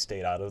largely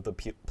stayed out of the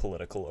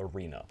political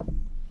arena,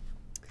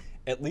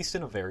 at least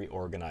in a very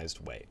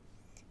organized way.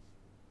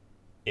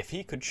 If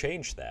he could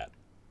change that,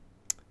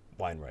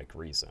 Weinreich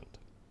reasoned,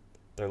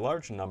 their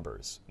large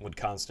numbers would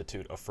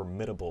constitute a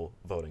formidable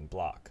voting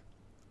bloc,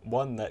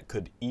 one that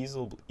could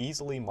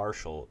easily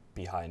marshal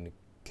behind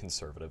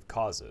conservative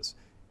causes.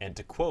 And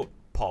to quote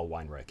Paul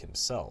Weinreich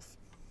himself,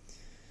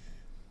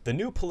 the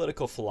new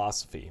political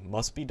philosophy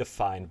must be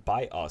defined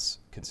by us,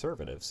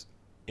 conservatives,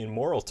 in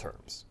moral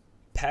terms,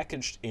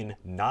 packaged in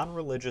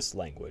non-religious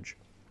language,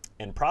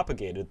 and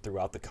propagated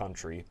throughout the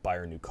country by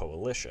our new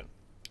coalition.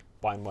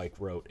 Weinreich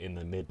wrote in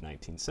the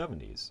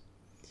mid-1970s,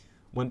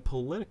 when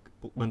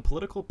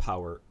political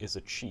power is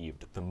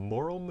achieved, the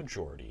moral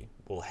majority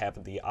will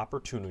have the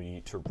opportunity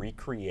to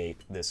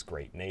recreate this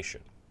great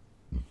nation.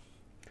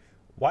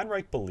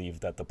 Weinreich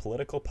believed that the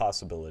political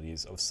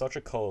possibilities of such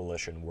a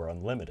coalition were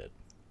unlimited.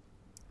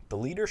 The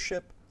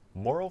leadership,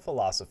 moral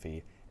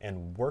philosophy,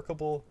 and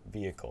workable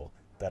vehicle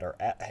that are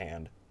at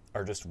hand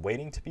are just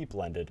waiting to be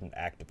blended and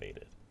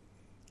activated.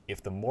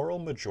 If the moral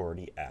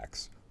majority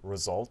acts,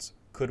 results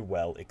could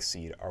well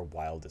exceed our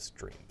wildest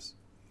dreams.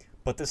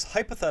 But this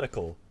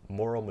hypothetical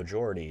moral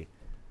majority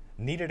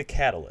needed a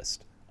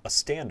catalyst, a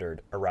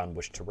standard around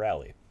which to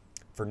rally.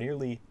 For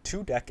nearly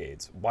 2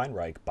 decades,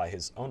 Weinreich, by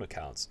his own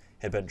accounts,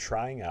 had been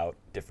trying out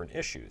different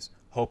issues,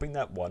 hoping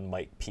that one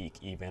might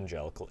pique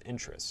evangelical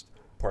interest.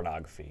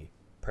 pornography,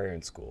 prayer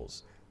in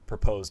schools,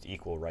 proposed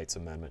equal rights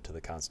amendment to the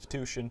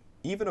Constitution,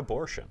 even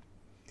abortion.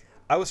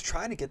 I was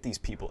trying to get these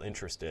people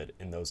interested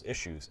in those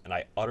issues, and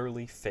I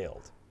utterly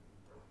failed.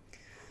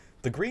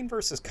 The Green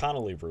versus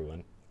Connolly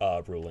ruling,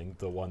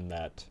 the one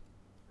that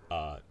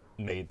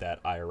made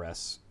that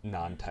IRS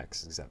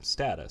non-tax exempt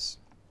status,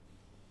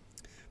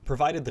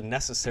 provided the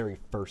necessary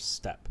first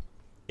step.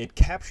 It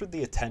captured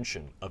the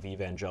attention of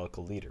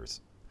evangelical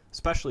leaders,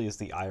 especially as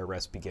the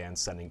IRS began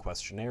sending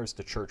questionnaires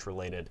to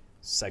church-related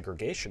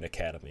segregation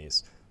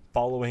academies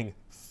following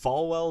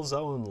Falwell's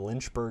own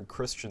Lynchburg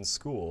Christian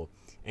School,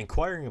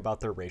 inquiring about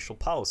their racial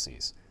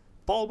policies.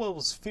 Falwell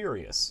was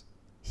furious.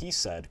 He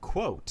said,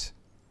 quote,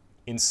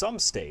 "In some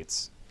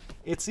states,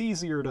 it's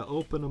easier to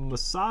open a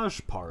massage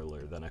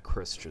parlor than a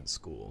Christian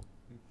school."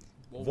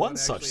 Well, One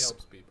helps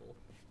people.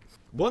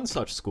 One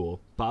such school,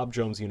 Bob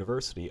Jones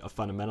University, a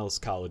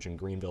fundamentalist college in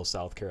Greenville,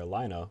 South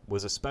Carolina,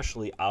 was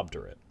especially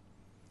obdurate.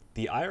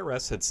 The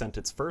IRS had sent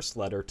its first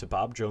letter to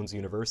Bob Jones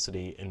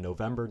University in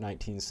November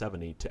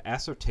 1970 to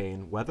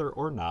ascertain whether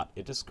or not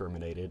it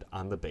discriminated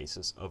on the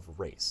basis of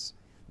race.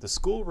 The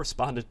school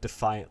responded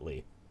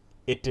defiantly.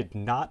 It did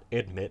not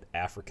admit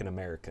African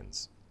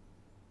Americans.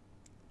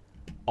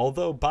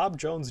 Although Bob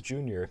Jones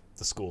Jr.,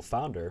 the school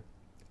founder,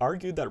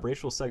 argued that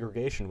racial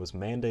segregation was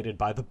mandated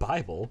by the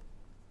Bible,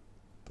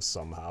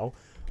 somehow,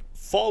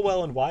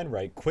 Falwell and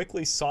Weinreich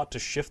quickly sought to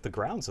shift the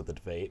grounds of the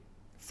debate,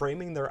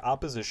 framing their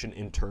opposition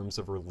in terms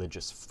of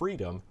religious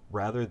freedom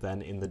rather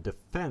than in the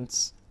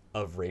defense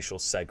of racial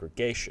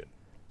segregation.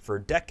 For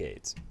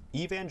decades,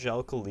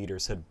 evangelical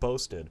leaders had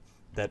boasted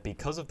that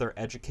because of their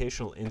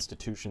educational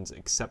institutions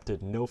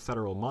accepted no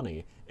federal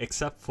money,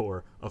 except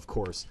for, of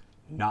course,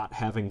 not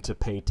having to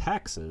pay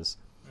taxes,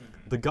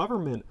 the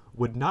government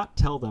would not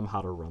tell them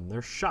how to run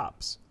their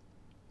shops,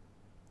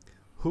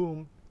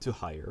 whom to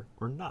hire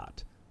or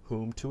not,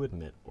 whom to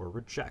admit or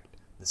reject.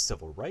 The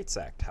Civil Rights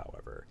Act,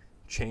 however,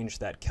 changed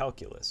that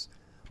calculus.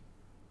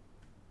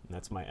 And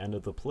that's my end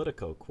of the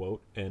Politico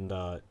quote, and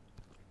a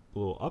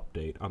little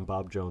update on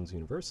Bob Jones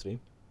University.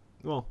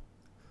 Well,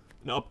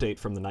 an update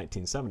from the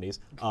 1970s.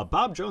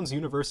 Bob Jones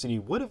University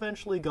would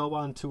eventually go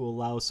on to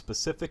allow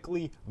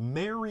specifically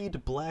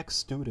married black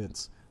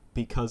students,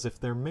 because if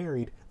they're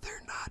married,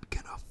 they're not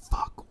gonna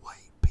fuck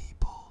white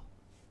people.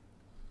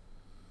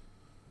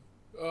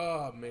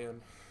 Oh,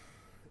 man.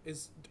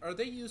 Are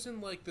they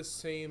using, like, the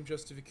same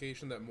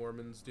justification that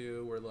Mormons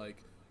do, where,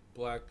 like,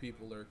 black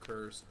people are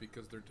cursed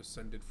because they're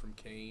descended from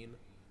Cain?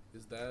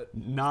 Is that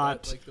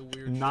like the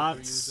weird shit they're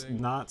using?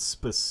 Not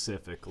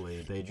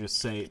specifically. They just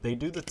say, they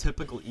do the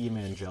typical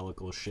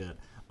evangelical shit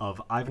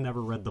of, I've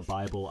never read the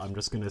Bible, I'm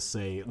just gonna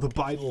say, the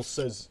Bible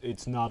says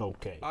it's not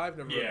okay. I've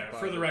never read the Bible.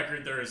 For the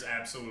record, there is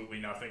absolutely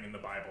nothing in the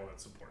Bible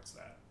that supports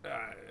that.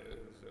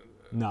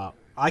 No,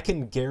 I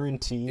can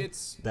guarantee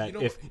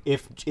that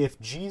if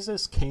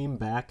Jesus came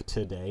back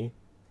today,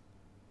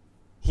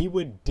 he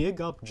would dig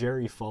up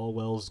Jerry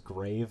Falwell's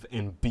grave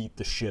and beat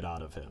the shit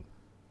out of him.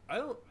 I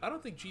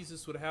don't think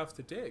Jesus would have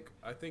to dig.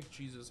 I think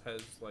Jesus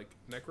has, like,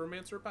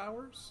 necromancer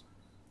powers.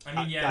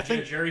 I mean, I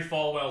think Jerry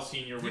Falwell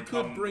Sr. would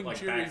come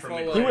back from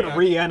the grave. He would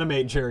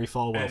reanimate Jerry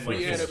Falwell. And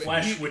his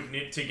flesh would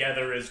knit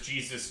together as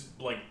Jesus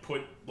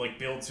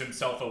builds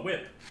himself a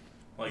whip.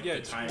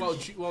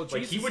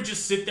 Jesus, he would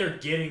just sit there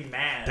getting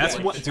mad.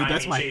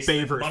 That's my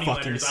favorite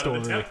fucking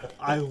story.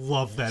 I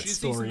love that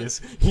story.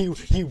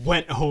 He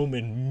went home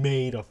and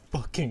made a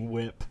fucking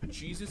whip.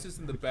 Jesus is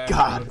in the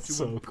background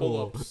doing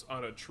pull-ups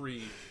on a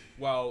tree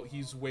while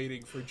he's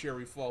waiting for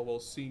Jerry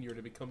Falwell Sr.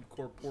 to become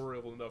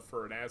corporeal enough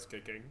for an ass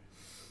kicking.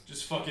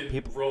 Just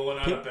fucking rolling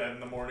out of bed in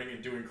the morning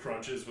and doing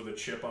crunches with a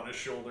chip on his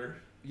shoulder.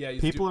 Yeah,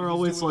 people are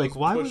always like,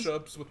 "Why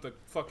push-ups with the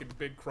fucking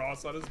big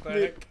cross on his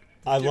back?"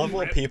 I love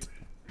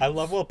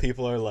what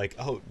people are like,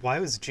 "Oh, why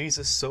was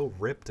Jesus so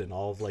ripped in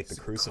all of like the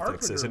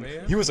crucifixes?" And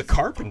he was a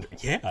carpenter.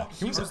 Yeah,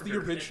 he was the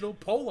original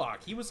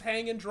Pollock. He was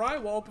hanging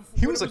drywall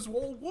before it was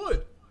old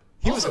wood.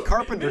 He was a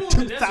carpenter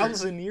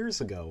 2,000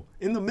 years ago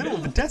in the middle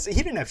of the desert.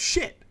 He didn't have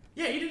shit.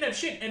 Yeah, he didn't have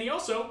shit, and he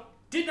also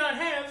did not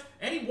have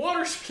any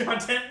water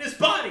content in his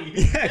body.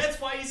 Yeah.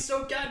 That's why he's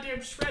so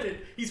goddamn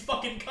shredded. He's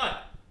fucking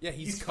cut. Yeah,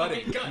 he's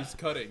cutting. He's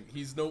cutting.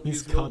 He's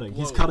cutting.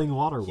 He's cutting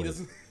water weight.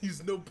 There's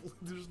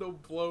no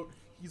bloat.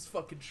 He's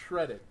fucking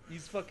shredded.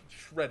 He's fucking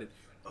shredded.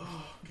 Oh,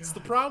 God. It's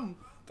the problem.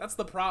 That's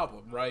the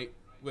problem, right?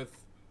 With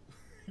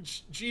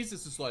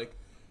Jesus is like,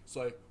 it's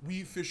like, we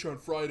eat fish on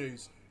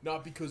Fridays,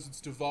 not because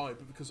it's divine,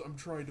 but because I'm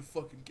trying to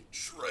fucking get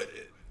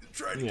shredded.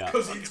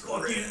 Because he's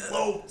fucking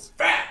low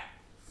fat,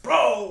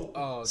 bro.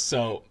 Oh,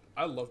 so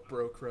I love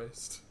Bro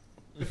Christ.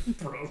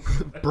 Bro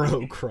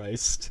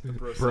Christ.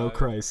 Bro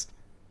Christ.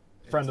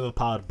 Friend of the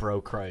pod,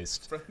 Bro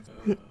Christ.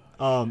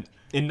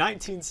 In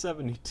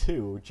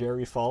 1972,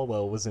 Jerry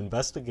Falwell was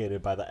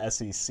investigated by the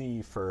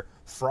SEC for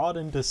fraud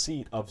and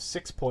deceit of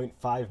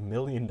 $6.5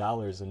 million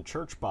in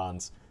church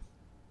bonds.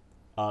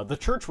 The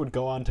church would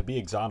go on to be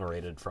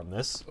exonerated from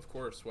this. Of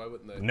course, why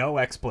wouldn't they? No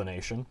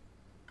explanation.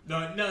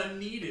 None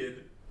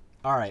needed.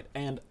 All right,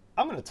 and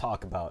I'm going to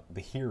talk about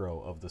the hero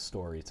of the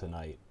story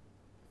tonight.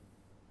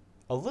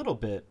 A little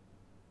bit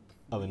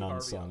of an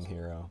unsung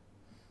hero.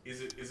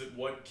 Is it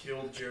what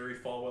killed Jerry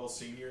Falwell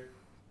Sr.?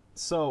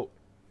 So,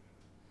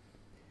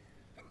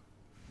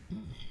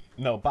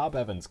 no, Bob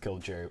Evans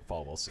killed Jerry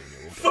Falwell Sr.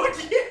 Fuck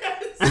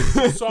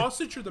yes!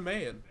 Sausage or the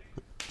man?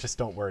 Just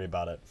don't worry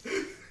about it.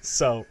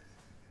 So,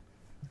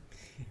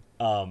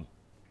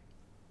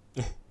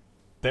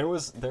 there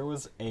was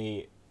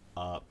a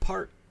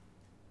part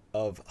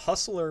of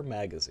Hustler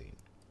magazine.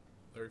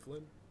 Larry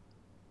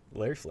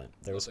Flynn.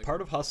 There was a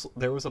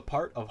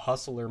part of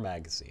Hustler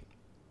magazine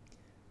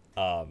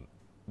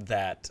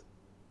that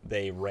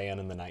they ran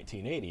in the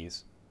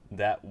 1980s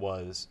that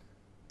was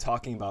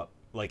talking about,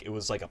 like, it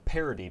was like a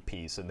parody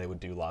piece, and they would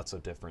do lots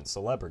of different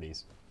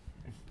celebrities.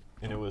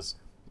 And it was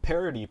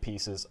parody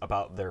pieces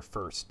about their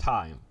first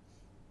time.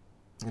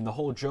 And the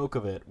whole joke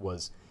of it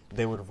was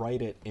they would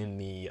write it in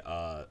the,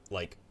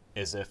 like,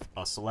 as if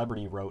a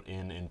celebrity wrote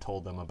in and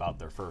told them about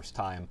their first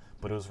time,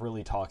 but it was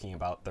really talking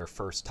about their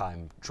first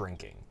time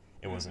drinking.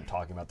 It wasn't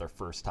talking about their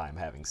first time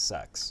having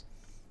sex.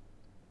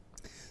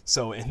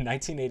 So in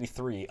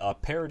 1983, a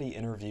parody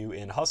interview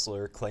in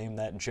Hustler claimed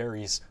that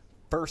Jerry's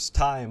first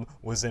time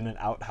was in an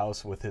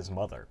outhouse with his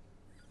mother.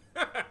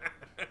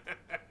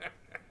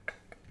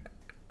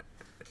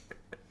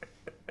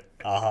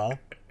 Oh,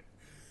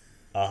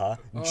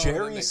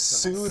 Jerry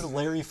sued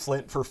Larry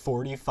Flynt for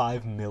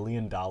 $45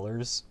 million.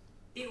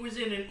 It was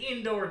in an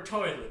indoor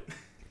toilet.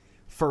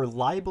 For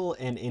libel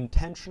and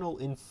intentional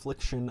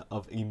infliction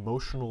of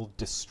emotional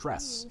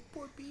distress.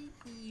 Poor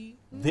baby.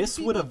 This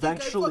would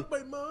eventually...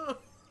 my mom.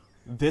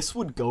 This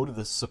would go to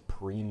the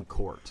Supreme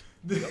Court.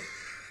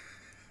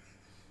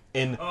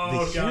 And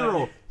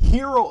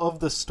hero of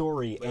the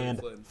story Larry and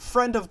Flynn.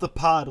 Friend of the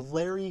pod,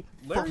 Larry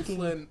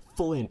Flynn.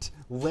 Flint.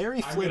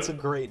 Larry Flint's a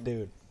great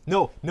dude.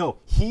 No,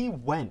 he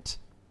went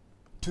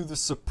to the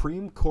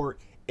Supreme Court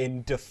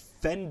and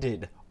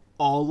defended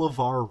all of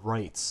our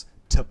rights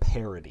to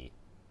parody.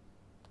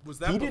 Was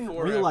that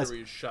before or after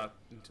he was shot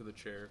into the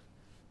chair?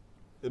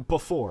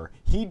 Before.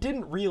 He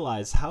didn't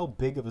realize how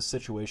big of a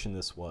situation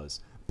this was,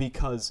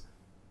 because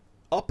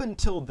up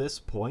until this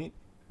point,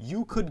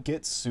 you could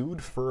get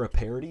sued for a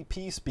parody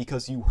piece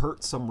because you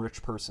hurt some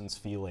rich person's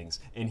feelings,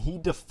 and he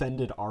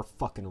defended our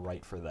fucking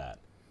right for that.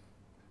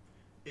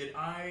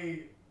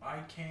 I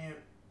can't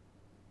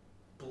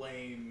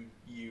blame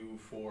you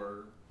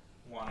for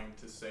wanting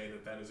to say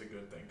that is a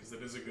good thing, because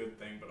it is a good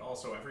thing, but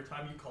also every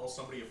time you call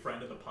somebody a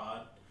friend of the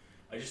pod,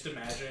 I just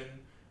imagine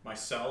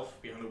myself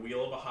behind the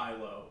wheel of a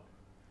high-low,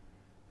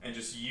 and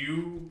just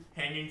you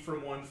hanging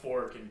from one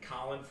fork and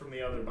Colin from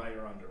the other by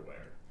your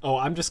underwear. Oh,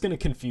 I'm just gonna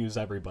confuse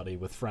everybody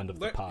with friend of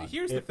the pod.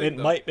 Here's the thing,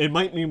 though. It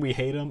might mean we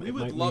hate him. We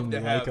would love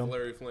to have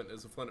Larry Flynt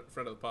as a friend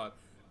of the pod.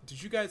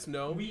 Did you guys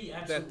know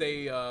that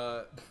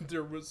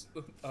there was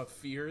a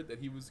fear that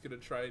he was gonna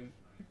try and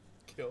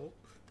kill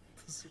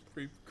the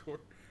Supreme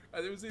Court?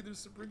 It was either the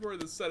Supreme Court or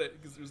the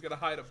Senate, because he was gonna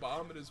hide a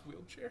bomb in his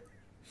wheelchair.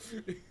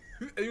 And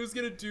he was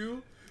gonna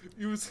do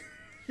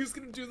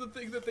the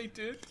thing that they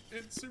did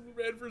in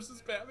Superman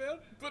versus Batman,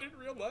 but in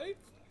real life,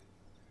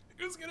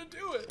 he was gonna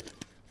do it.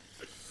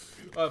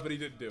 But he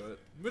didn't do it,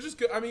 which is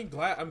good. I mean,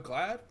 I'm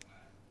glad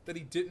that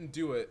he didn't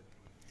do it.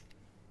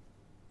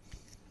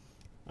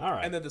 All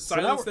right. And then the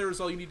silence there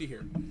is all you need to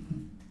hear.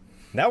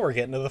 Now we're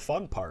getting to the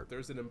fun part.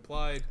 There's an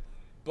implied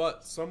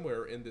but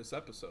somewhere in this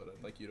episode.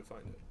 I'd like you to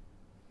find it.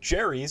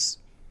 Jerry's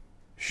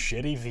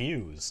shitty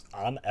views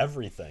on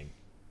everything.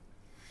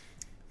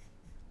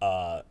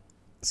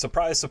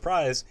 Surprise,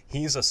 surprise,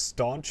 he's a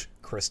staunch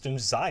Christian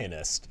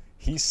Zionist.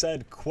 He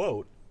said,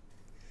 quote,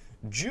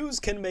 "Jews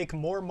can make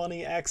more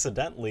money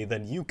accidentally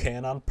than you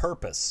can on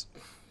purpose."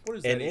 What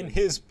is that? And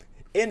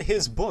in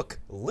his book,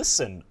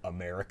 Listen,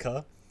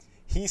 America,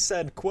 he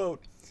said,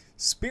 quote,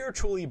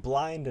 "Spiritually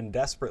blind and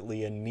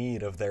desperately in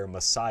need of their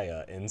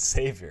Messiah and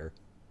Savior."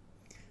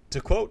 To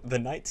quote the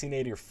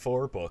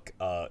 1984 book,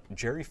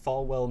 Jerry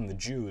Falwell and the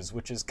Jews,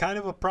 which is kind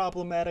of a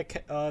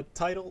problematic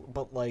title,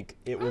 but, like,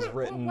 it was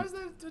written... Why is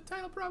the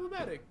title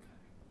problematic?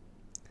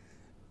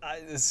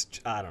 I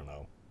don't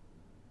know.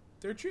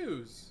 They're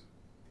Jews.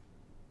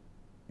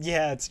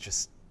 Yeah, it's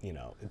just,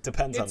 it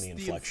depends on the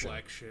inflection.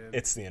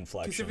 It's the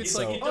inflection. Because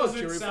if it's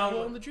Jerry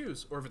Falwell and the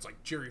Jews, or if it's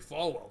like Jerry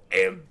Falwell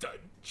and the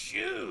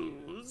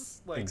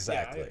Jews. Like,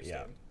 exactly,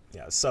 yeah.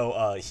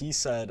 So he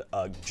said,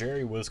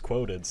 Jerry was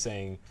quoted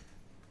saying,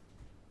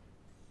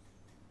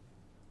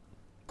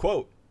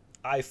 quote,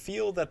 "I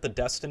feel that the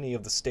destiny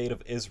of the state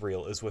of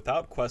Israel is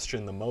without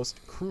question the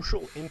most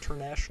crucial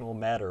international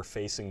matter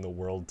facing the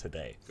world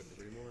today.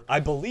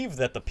 I believe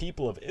that the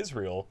people of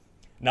Israel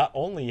not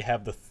only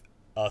have the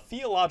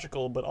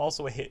theological but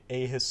also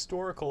a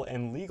historical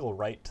and legal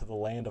right to the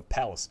land of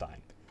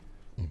Palestine.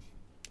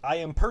 I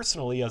am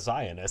personally a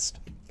Zionist,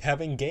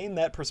 having gained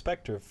that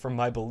perspective from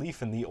my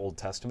belief in the Old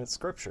Testament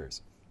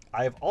scriptures.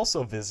 I have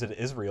also visited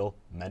Israel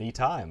many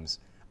times.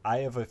 I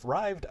have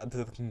arrived at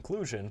the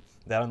conclusion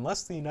that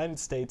unless the United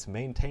States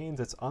maintains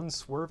its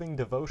unswerving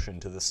devotion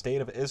to the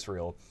state of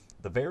Israel,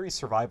 the very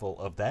survival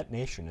of that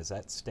nation is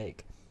at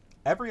stake.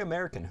 Every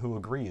American who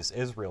agrees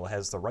Israel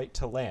has the right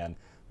to land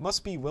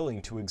must be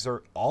willing to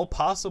exert all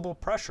possible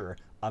pressure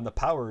on the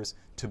powers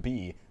to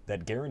be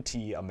that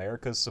guarantee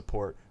America's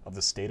support of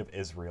the state of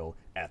Israel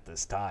at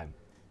this time.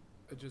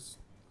 I just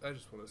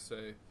want to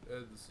say,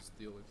 this is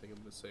the only thing I'm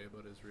going to say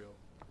about Israel,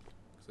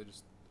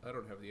 because I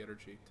don't have the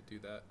energy to do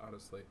that,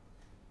 honestly.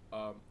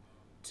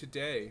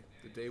 Today,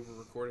 the day we're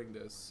recording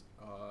this,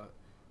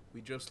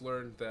 we just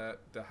learned that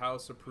the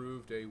House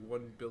approved a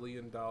 $1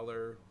 billion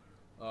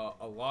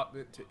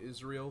allotment to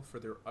Israel for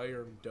their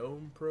Iron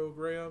Dome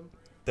program.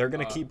 They're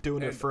going to keep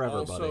doing it forever,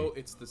 also, buddy. Also,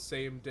 it's the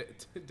same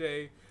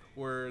day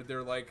where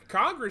they're like,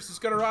 Congress is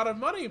going to run out of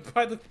money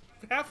by the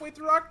halfway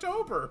through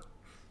October.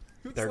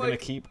 They're going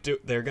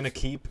to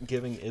keep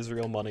giving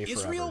Israel money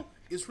forever.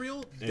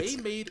 Israel, they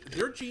made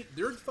their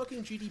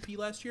fucking GDP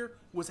last year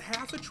was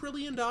 $500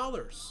 billion.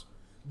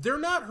 They're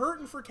not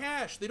hurting for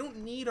cash. They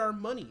don't need our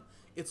money.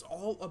 It's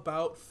all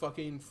about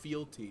fucking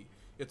fealty.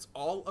 It's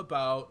all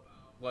about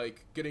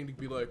like getting to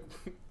be like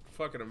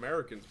fucking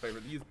Americans pay for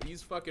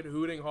these fucking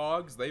hooting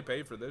hogs. They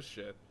pay for this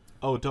shit.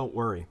 Oh, don't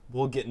worry.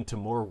 We'll get into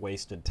more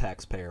wasted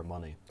taxpayer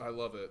money. I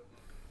love it.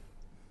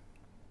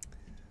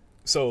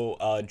 So,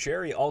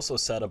 Jerry also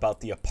said about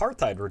the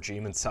apartheid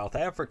regime in South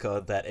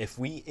Africa that if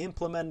we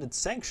implemented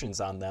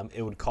sanctions on them,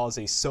 it would cause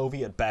a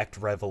Soviet-backed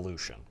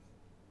revolution.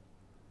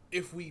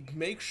 If we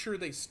make sure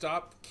they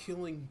stop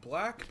killing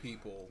black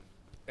people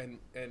and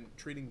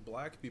treating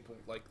black people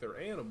like they're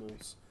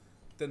animals,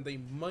 then they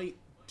might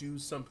do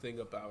something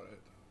about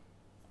it.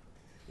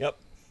 Yep.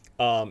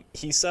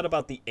 He said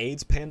about the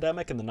AIDS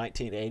pandemic in the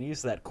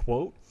 1980s that,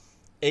 quote,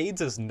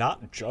 AIDS is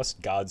not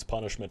just God's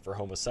punishment for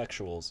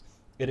homosexuals.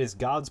 It is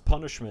God's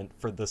punishment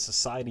for the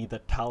society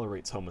that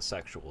tolerates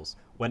homosexuals.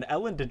 When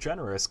Ellen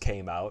DeGeneres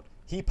came out,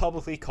 he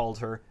publicly called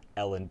her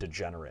Ellen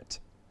Degenerate.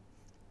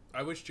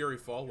 I wish Jerry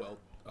Falwell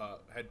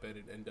had been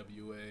in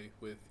NWA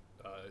with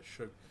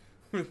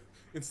Suge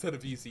instead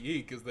of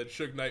ECE, because then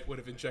Suge Knight would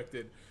have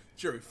injected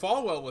Jerry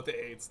Falwell with the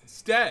AIDS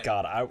instead.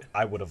 God,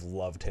 I would have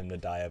loved him to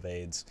die of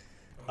AIDS.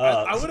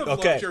 I would have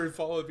loved Jerry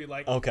Falwell to be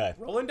like,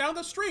 rolling down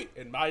the street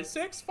in my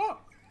 6'4".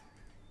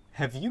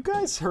 Have you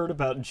guys heard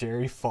about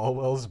Jerry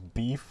Falwell's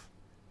beef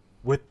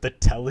with the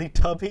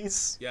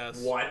Teletubbies?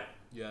 Yes. What?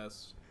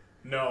 Yes.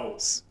 No.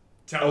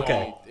 Tell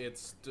all.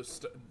 It's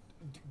just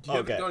you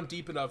haven't gone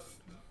deep enough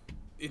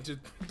into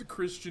the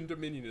Christian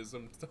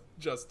dominionism,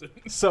 Justin.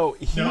 So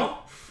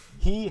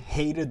he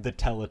hated the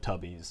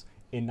Teletubbies.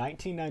 In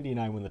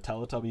 1999, when the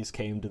Teletubbies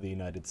came to the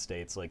United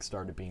States, like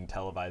started being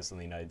televised in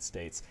the United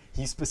States,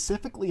 he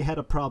specifically had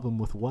a problem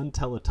with one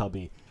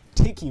Teletubby,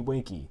 Tinky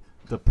Winky,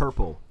 the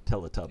purple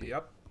Teletubby.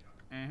 Yep.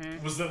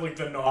 Mm-hmm. Was that like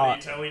the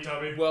naughty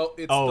Teletubby? Well,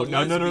 it's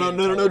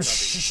no.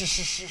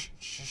 Shh.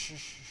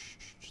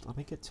 Let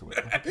me get to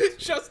it.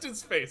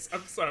 Justin's face.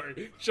 I'm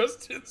sorry.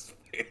 Justin's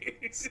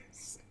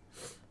face.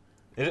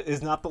 It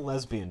is not the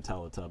lesbian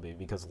Teletubby,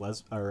 because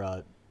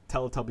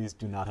Teletubbies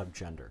do not have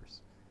genders.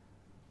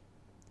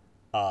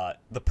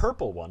 The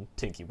purple one,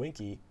 Tinky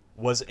Winky,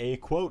 was a,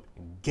 quote,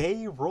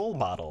 gay role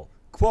model.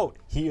 Quote,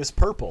 he is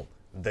purple,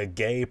 the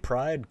gay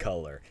pride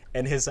color,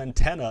 and his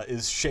antenna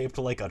is shaped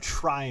like a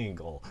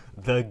triangle,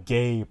 the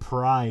gay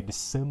pride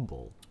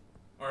symbol.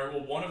 Alright,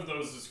 well, one of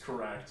those is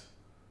correct.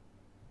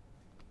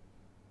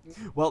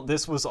 Well,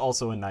 this was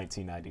also in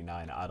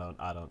 1999.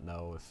 I don't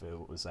know if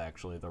it was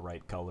actually the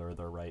right color or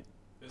the right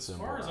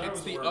symbol.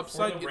 It's an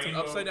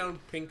upside down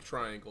pink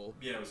triangle.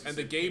 Yeah, and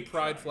the gay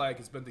pride flag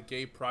has been the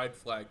gay pride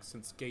flag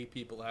since gay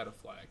people had a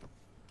flag.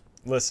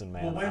 Listen,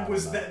 man. Well, when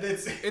was that?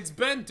 It's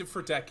been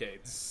for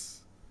decades.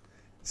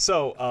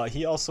 So,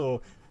 he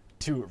also,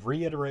 to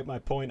reiterate my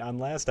point on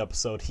last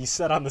episode, he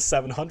said on the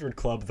 700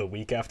 Club the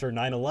week after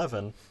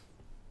 9/11,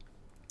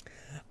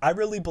 I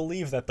really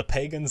believe that the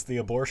pagans, the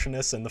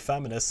abortionists, and the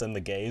feminists, and the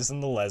gays,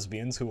 and the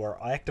lesbians who are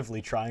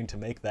actively trying to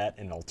make that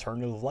an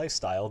alternative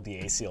lifestyle,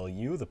 the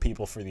ACLU, the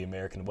People for the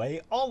American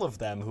Way, all of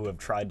them who have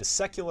tried to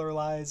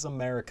secularize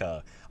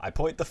America, I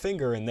point the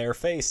finger in their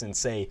face and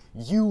say,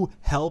 you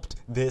helped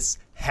this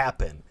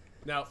happen.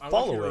 Now, I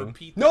want you to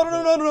repeat that.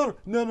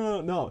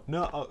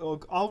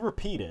 No. I'll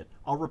repeat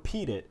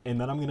it,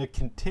 and then I'm going to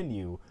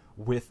continue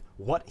with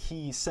what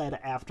he said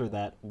after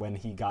that when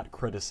he got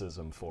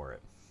criticism for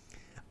it.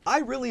 I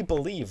really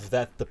believe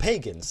that the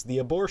pagans, the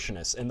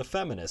abortionists, and the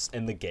feminists,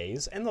 and the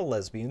gays, and the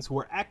lesbians who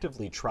are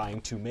actively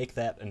trying to make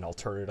that an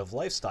alternative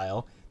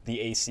lifestyle, the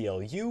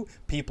ACLU,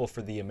 People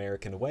for the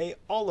American Way,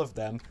 all of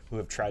them who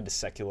have tried to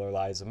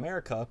secularize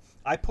America,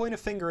 I point a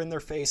finger in their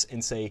face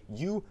and say,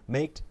 you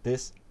made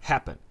this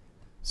happen.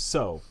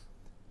 So,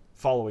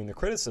 following the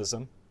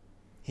criticism,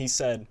 he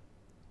said,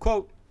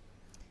 quote,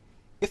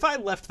 if I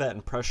left that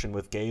impression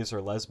with gays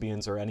or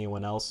lesbians or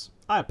anyone else,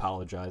 I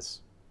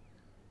apologize.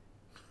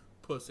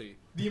 Pussy.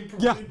 The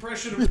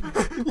impression of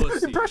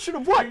pussy. Impression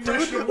of what? The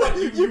impression of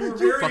what? You were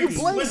very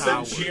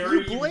explicit, Jerry.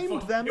 You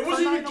blamed them for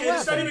 9/11.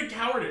 It's not even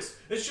cowardice.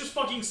 It's just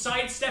fucking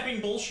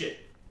sidestepping bullshit.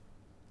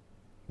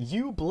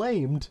 You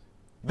blamed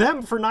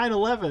them for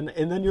 9/11,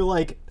 and then you're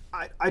like,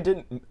 I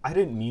didn't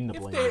mean to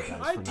blame you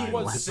guys for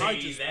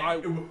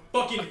 9/11.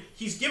 Fucking,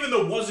 he's given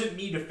the wasn't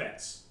me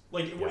defense.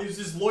 Like, is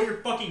this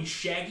lawyer fucking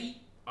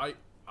Shaggy? I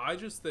I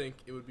just think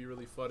it would be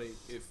really funny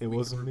if It we could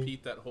wasn't me.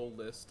 repeat that whole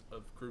list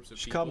of groups of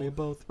She people, caught me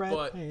both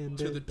but red-handed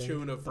to the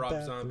tune of in the Rob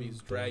bathroom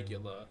Zombie's door.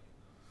 Dragula.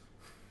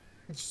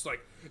 It's just like,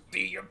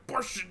 the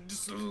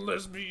abortions,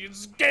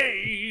 lesbians,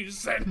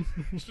 gays, and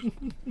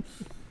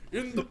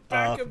in the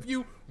back of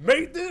you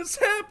made this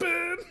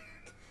happen.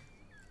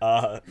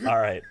 All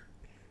right.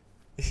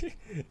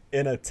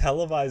 In a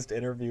televised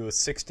interview with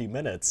 60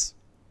 Minutes,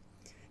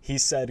 he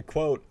said,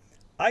 quote,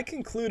 I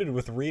concluded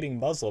with reading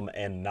Muslim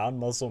and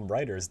non-Muslim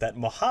writers that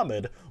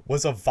Muhammad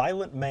was a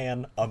violent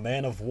man, a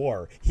man of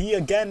war. He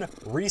again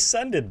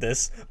rescinded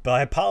this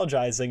by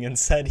apologizing and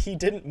said he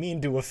didn't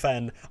mean to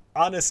offend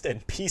honest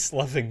and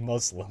peace-loving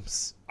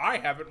Muslims. I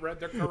haven't read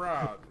the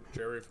Quran,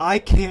 Jerry. I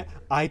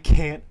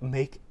can't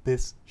make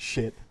this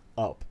shit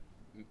up.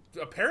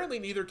 Apparently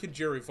neither can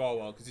Jerry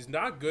Falwell, because he's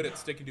not good at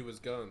sticking to his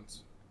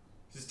guns.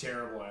 He's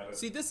terrible at it.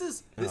 See, this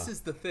is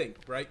the thing,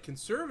 right?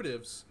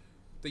 Conservatives,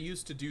 they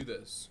used to do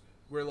this,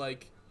 where,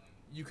 like,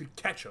 you could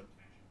catch them,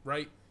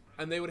 right?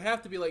 And they would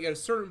have to be, like, at a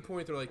certain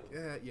point, they're like,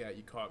 yeah,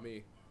 you caught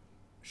me.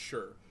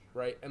 Sure,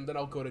 right? And then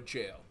I'll go to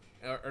jail.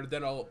 Or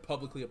then I'll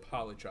publicly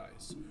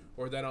apologize.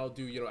 Or then I'll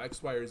do,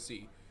 X, Y, or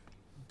Z.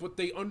 What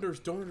they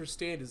don't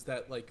understand is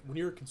that, like, when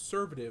you're a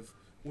conservative,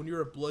 when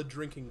you're a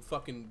blood-drinking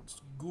fucking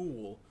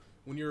ghoul,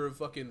 when you're a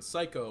fucking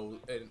psycho,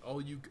 and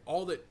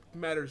all that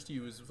matters to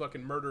you is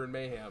fucking murder and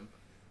mayhem,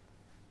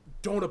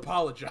 don't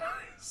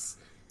apologize.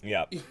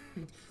 Yeah.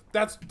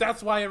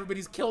 That's why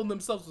everybody's killing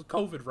themselves with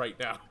COVID right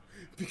now.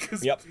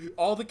 Because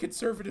all the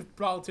conservative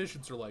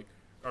politicians are like,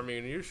 I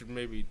mean, you should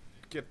maybe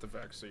get the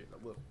vaccine a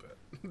little bit.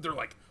 They're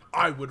like,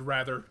 I would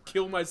rather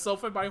kill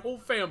myself and my whole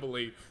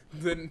family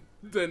than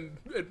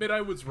admit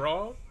I was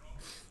wrong.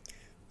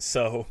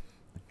 So,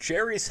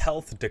 Jerry's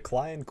health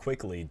declined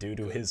quickly due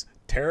to his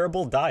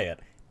terrible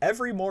diet.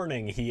 Every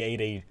morning he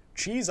ate a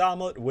cheese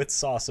omelet with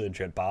sausage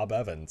at Bob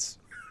Evans.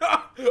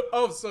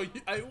 Oh, so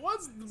I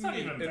was the Not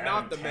meat even and that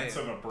not the intense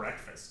man. of a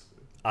breakfast.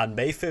 On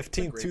May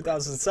 15th,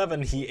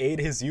 2007, he ate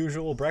his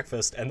usual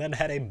breakfast and then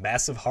had a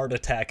massive heart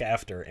attack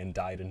after and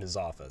died in his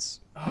office.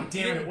 Oh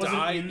damn! It wasn't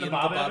Die in the in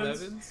Bob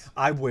Evans.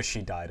 I wish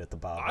he died at the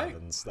Bob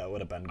Evans. That would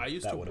have been I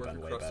used that to would have work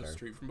been way across better. the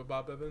street from a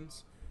Bob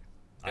Evans,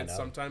 I and know.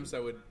 sometimes I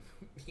would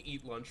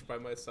eat lunch by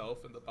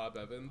myself in the Bob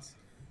Evans,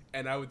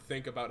 and I would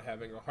think about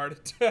having a heart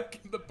attack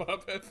in the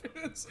Bob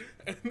Evans,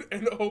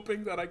 and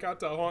hoping that I got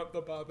to haunt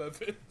the Bob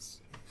Evans.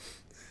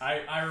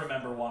 I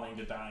remember wanting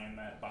to die in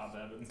that Bob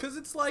Evans. Because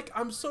it's like,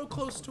 I'm so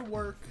close to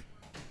work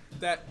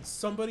that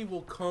somebody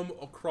will come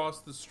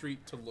across the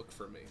street to look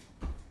for me.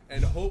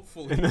 And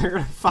hopefully... And they're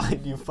gonna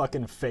find you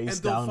fucking face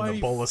down in a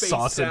bowl of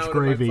sausage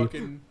gravy.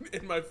 In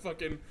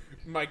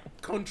my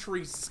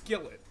country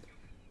skillet.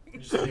 You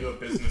just leave a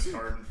business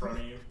card in front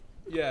of you.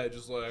 Yeah,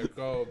 just like,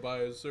 oh, buy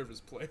a service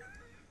plan.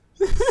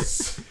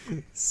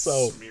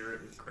 So... Smear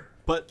it with crap.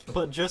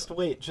 But just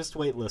wait,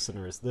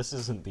 listeners. This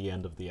isn't the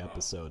end of the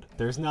episode.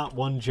 There's not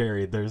one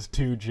Jerry. There's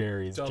two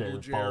Jerrys. Double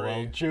Jerry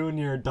Falwell Jerry.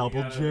 Jr.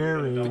 Double gotta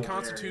Jerry. double The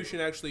Constitution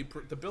actually,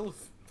 the Bill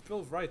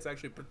of Rights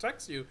actually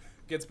protects you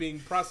against being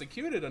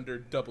prosecuted under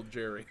double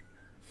Jerry.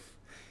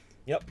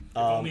 Yep. If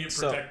only it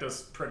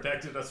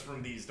protected us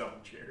from these double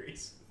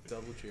Jerrys.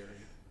 Double Jerry.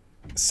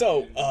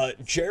 So,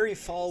 Jerry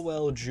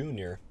Falwell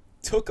Jr.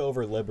 took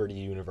over Liberty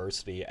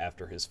University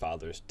after his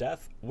father's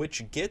death,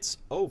 which gets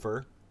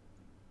over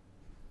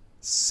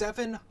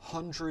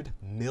 $700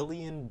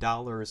 million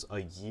a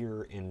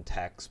year in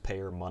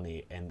taxpayer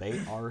money, and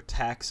they are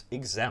tax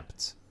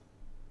exempt.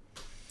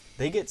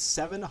 They get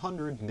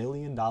 $700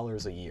 million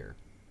a year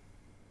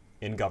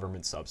in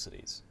government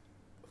subsidies.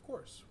 Of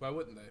course. Why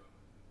wouldn't they?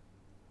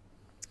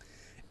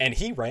 And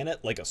he ran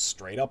it like a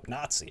straight-up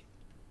Nazi.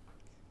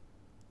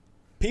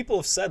 People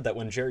have said that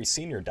when Jerry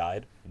Sr.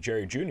 died,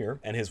 Jerry Jr.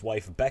 and his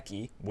wife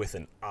Becky, with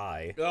an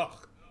I...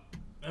 Ugh.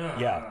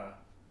 Yeah.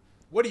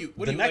 What are you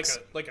next-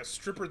 like a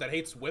stripper that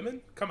hates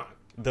women? Come on.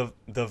 The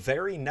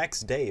very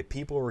next day,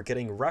 people were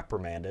getting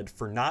reprimanded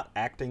for not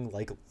acting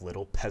like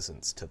little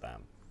peasants to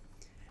them.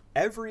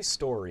 Every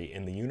story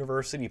in the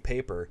university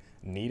paper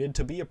needed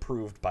to be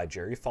approved by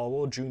Jerry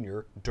Falwell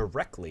Jr.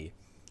 directly,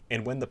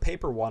 and when the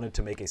paper wanted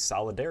to make a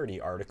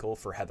solidarity article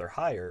for Heather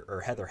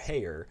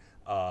Heyer,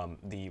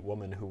 the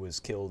woman who was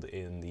killed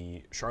in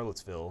the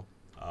Charlottesville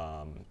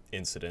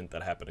incident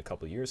that happened a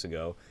couple years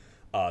ago,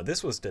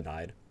 this was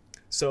denied.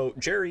 So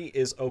Jerry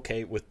is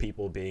okay with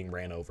people being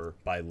ran over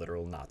by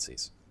literal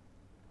Nazis.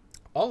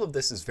 All of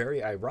this is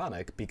very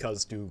ironic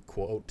because, to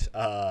quote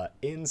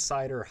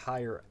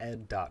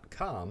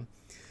InsiderHigherEd.com,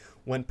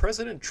 when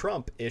President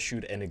Trump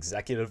issued an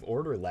executive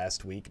order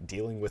last week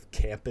dealing with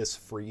campus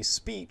free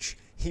speech,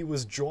 he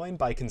was joined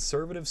by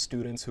conservative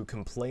students who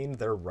complained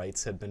their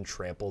rights had been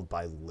trampled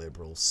by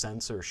liberal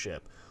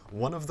censorship.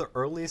 one of the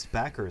earliest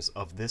backers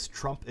of this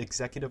Trump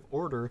executive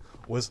order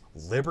was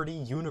Liberty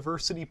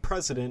University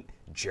president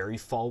Jerry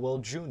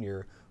Falwell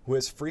Jr., who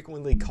has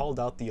frequently called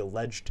out the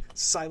alleged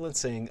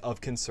silencing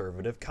of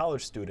conservative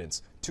college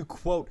students. To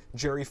quote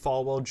Jerry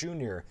Falwell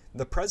Jr.,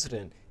 the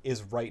president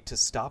is right to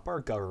stop our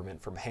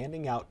government from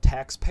handing out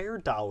taxpayer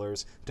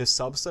dollars to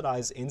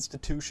subsidize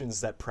institutions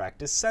that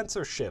practice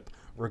censorship,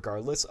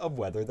 regardless of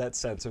whether that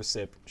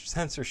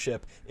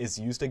censorship is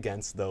used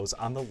against those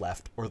on the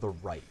left or the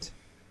right.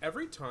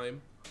 Every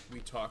time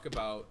we talk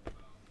about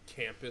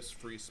campus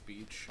free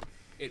speech,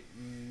 it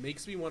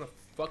makes me want to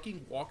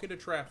fucking walk into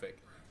traffic.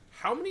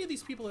 How many of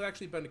these people have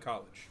actually been to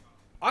college?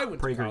 I went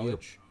to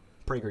college.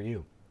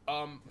 PragerU.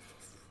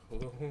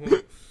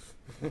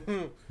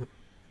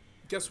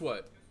 Guess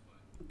what?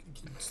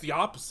 It's the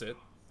opposite.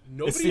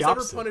 Nobody's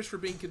ever punished for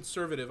being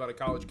conservative on a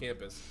college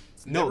campus.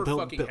 It's never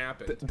fucking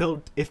happened.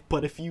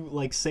 If you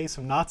like say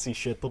some Nazi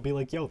shit, they'll be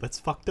like, "Yo, that's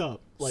fucked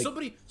up." Like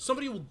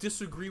somebody will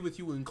disagree with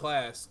you in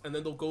class, and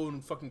then they'll go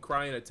and fucking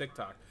cry in a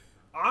TikTok.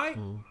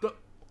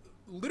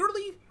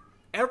 Literally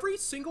every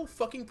single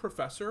fucking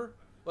professor.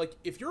 Like,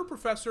 if you're a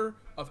professor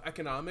of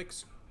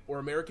economics or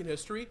American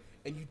history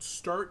and you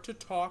start to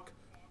talk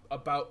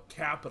about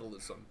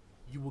capitalism,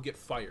 you will get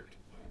fired.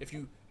 If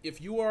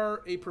you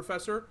are a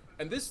professor,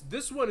 and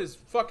this one is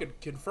fucking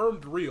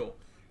confirmed real,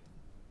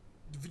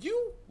 if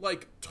you,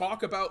 like,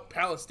 talk about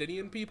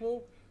Palestinian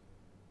people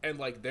and,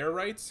 like, their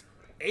rights,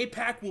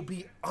 AIPAC will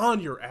be on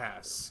your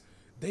ass.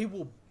 They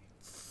will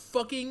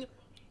fucking,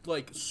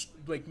 like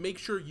make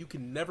sure you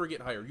can never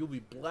get hired. You'll be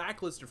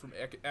blacklisted from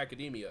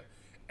academia.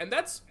 And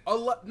that's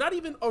not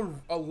even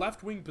a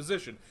left-wing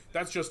position.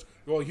 That's just,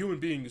 well, human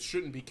beings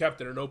shouldn't be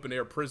kept in an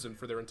open-air prison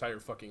for their entire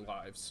fucking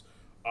lives.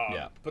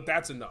 But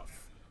that's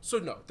enough. So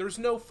no, there's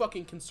no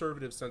fucking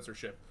conservative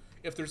censorship.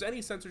 If there's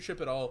any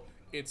censorship at all,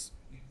 it's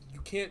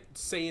you can't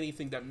say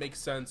anything that makes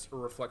sense or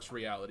reflects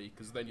reality,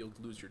 because then you'll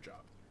lose your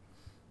job.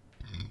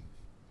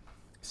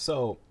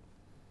 So,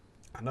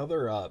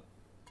 another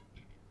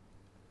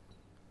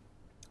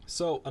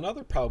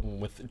problem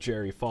with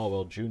Jerry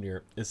Falwell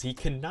Jr. is he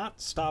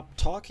cannot stop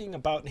talking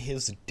about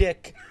his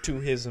dick to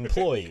his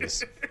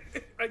employees.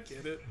 I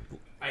get it.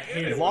 I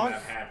hate it when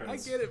that happens. I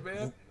get it,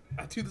 man.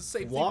 I do the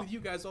same thing with you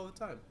guys all the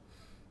time.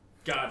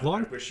 God,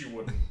 I wish you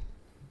wouldn't.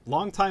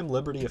 Longtime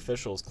Liberty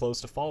officials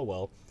close to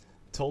Falwell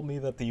told me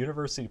that the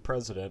university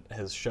president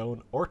has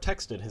shown or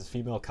texted his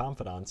female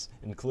confidants,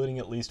 including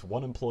at least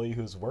one employee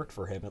who's worked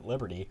for him at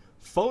Liberty,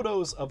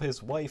 photos of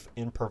his wife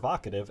in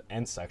provocative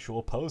and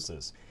sexual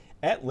poses.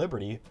 At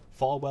Liberty,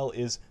 Falwell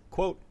is,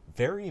 quote,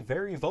 very,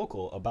 very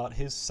vocal about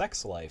his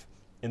sex life.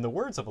 In the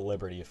words of a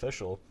Liberty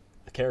official,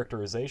 a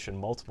characterization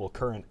multiple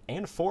current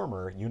and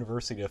former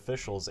university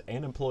officials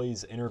and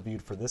employees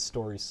interviewed for this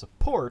story's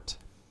support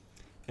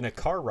in a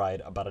car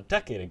ride about a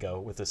decade ago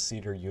with a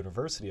senior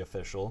university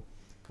official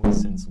who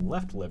has since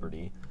left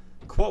Liberty,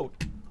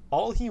 quote,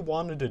 all he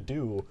wanted to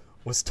do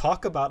was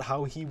talk about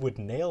how he would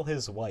nail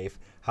his wife,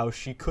 how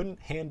she couldn't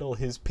handle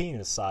his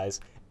penis size,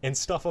 and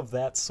stuff of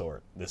that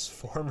sort, this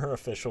former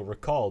official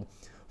recalled.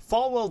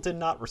 Falwell did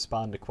not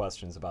respond to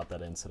questions about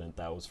that incident.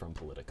 That was from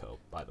Politico,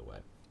 by the way.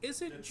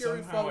 Isn't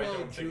Jerry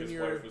Falwell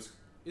Jr.,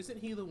 isn't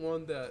he the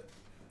one that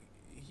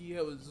he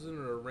was in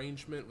an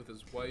arrangement with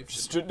his wife?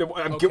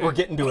 We're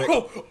getting to it.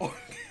 Oh,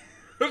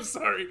 I'm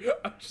sorry.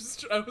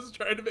 I was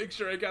trying to make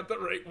sure I got the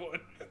right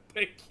one.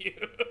 Thank you.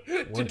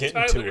 We're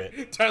getting to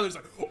it. Tyler's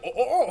like,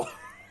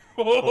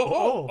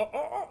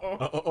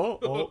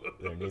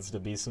 There needs to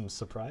be some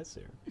surprise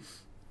here.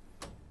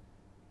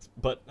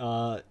 But,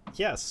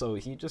 yeah, so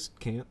he just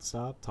can't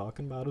stop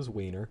talking about his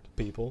wiener to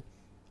people.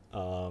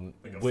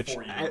 Which,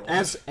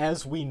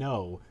 as we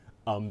know,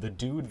 the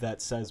dude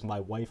that says my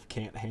wife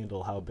can't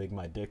handle how big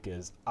my dick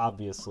is,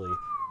 obviously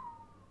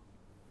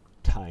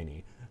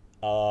tiny.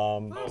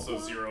 Also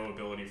zero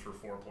ability for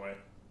foreplay.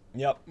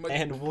 Yep,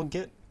 and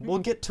we'll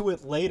get to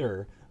it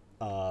later,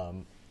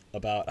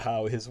 about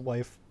how his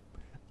wife,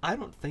 I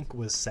don't think,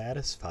 was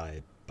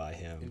satisfied by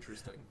him.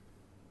 Interesting.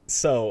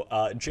 So,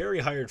 Jerry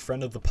hired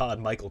friend of the pod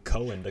Michael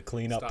Cohen to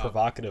clean up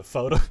provocative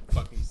photos.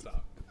 Fucking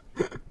stop.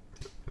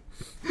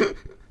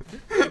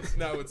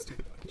 Now it's too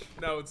much.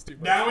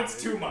 Now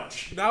it's too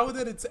much. Now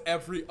that it's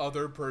every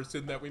other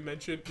person that we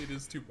mentioned, it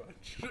is too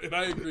much. And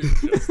I agree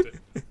with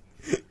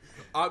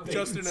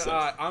Justin.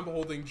 I'm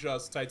holding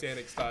just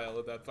Titanic style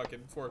of that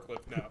fucking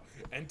forklift now.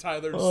 And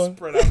Tyler's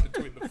spread out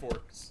between the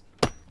forks.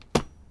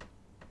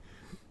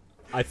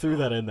 I threw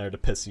that in there to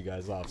piss you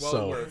guys off.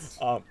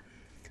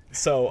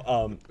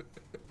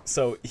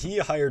 So he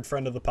hired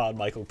friend of the pod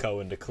Michael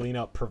Cohen to clean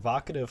up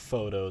provocative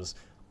photos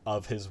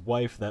of his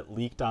wife that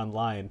leaked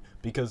online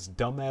because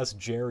dumbass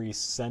Jerry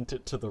sent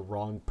it to the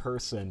wrong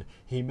person.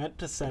 He meant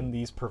to send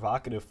these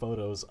provocative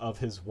photos of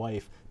his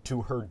wife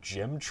to her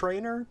gym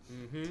trainer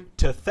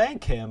to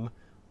thank him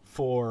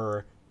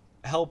for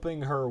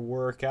helping her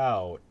work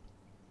out.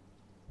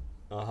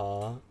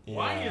 Yeah.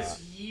 Why is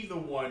he the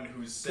one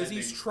who's sending...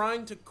 Because he's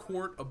trying to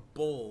court a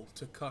bull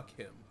to cuck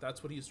him.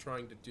 That's what he's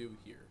trying to do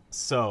here.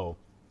 So,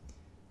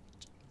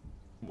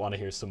 Want to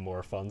hear some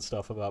more fun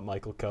stuff about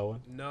Michael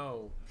Cohen?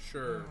 No,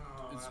 sure.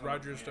 Is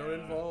Roger Stone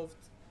involved?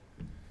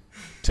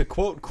 To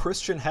quote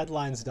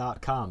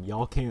ChristianHeadlines.com,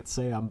 y'all can't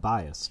say I'm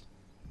biased.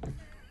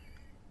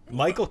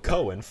 Michael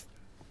Cohen,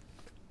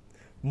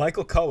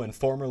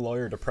 former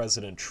lawyer to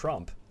President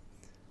Trump,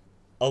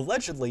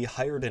 allegedly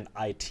hired an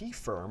IT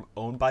firm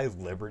owned by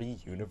Liberty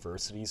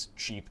University's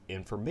chief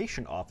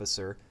information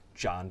officer,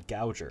 John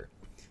Gauger,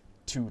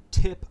 to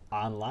tip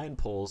online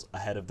polls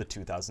ahead of the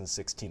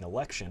 2016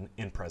 election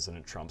in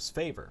President Trump's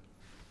favor.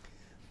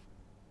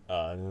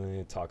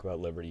 Talk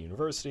about Liberty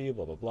University,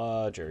 blah, blah,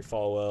 blah, Jerry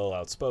Falwell,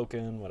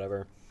 outspoken,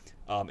 whatever.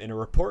 In a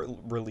report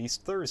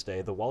released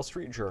Thursday, the Wall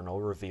Street Journal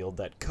revealed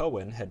that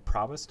Cohen had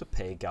promised to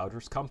pay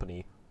Gauger's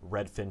company,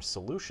 Redfinch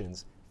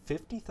Solutions,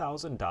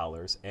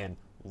 $50,000 and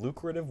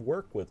lucrative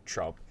work with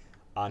Trump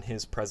on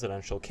his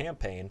presidential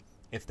campaign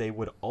if they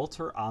would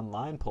alter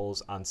online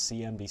polls on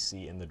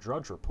CNBC in the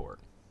Drudge Report.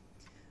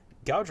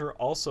 Gauger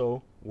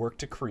also worked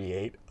to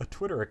create a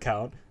Twitter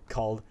account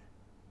called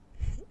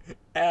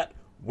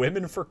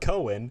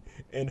 @WomenForCohen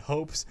in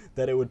hopes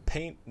that it would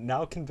paint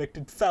now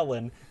convicted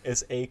felon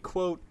as a,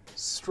 quote,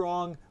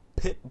 strong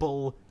pit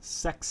bull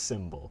sex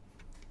symbol.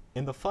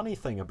 And the funny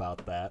thing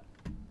about that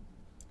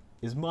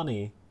is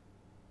money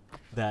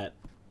that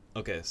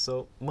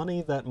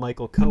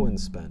Michael Cohen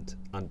spent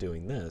on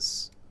doing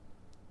this,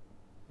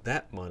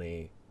 that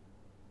money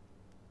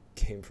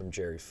came from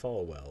Jerry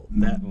Falwell.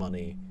 That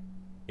money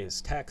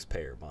is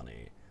taxpayer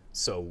money.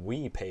 So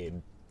we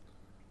paid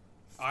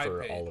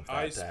for all of that to happen.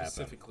 I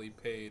specifically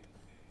paid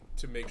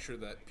to make sure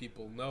that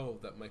people know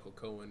that Michael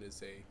Cohen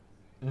is a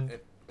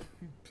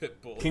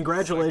pit bull.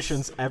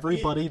 Congratulations,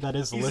 everybody that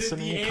is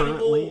listening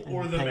currently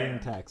and paying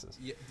taxes.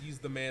 Yeah, he's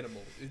the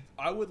manimal.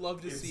 I would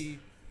love to see.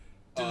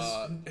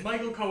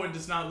 Michael Cohen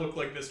does not look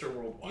like Mr.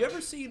 Worldwide. You ever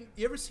seen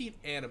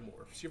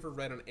Animorphs? You ever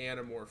read an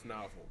Animorph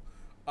novel?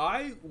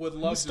 I would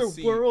love to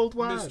see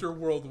Mr.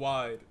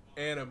 Worldwide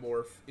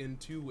Animorph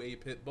into a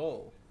pit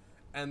bull,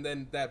 and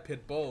then that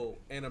pit bull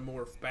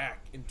Animorph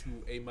back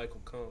into a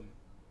Michael Cohen.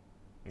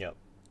 Yep.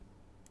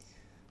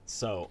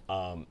 So,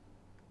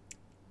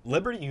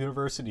 Liberty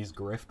University's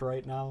grift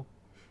right now?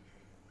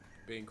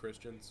 Being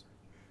Christians?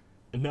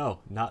 No,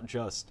 not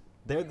just.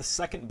 They're the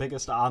second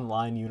biggest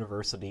online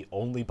university,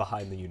 only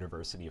behind the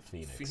University of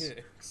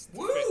Phoenix.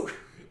 Woo!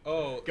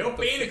 Oh, go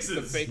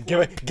Phoenixes!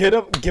 Give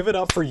it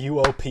up for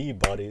UOP,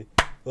 buddy.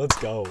 Let's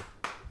go.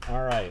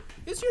 All right.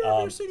 Is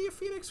University of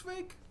Phoenix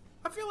fake?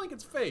 I feel like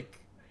it's fake.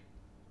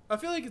 I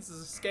feel like it's a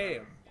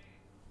scam.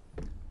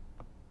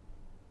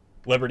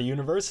 Liberty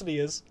University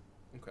is.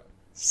 Okay.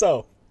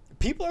 So,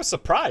 people are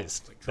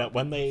surprised that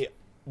when they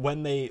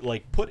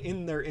like put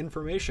in their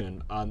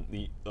information on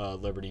the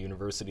Liberty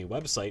University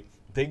website,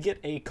 they get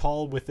a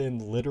call within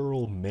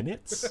literal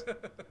minutes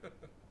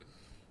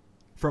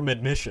from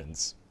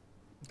admissions.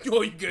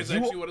 Oh, you guys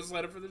actually want to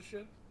sign up for this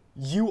shit?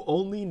 You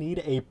only need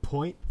a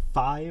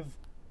 0.5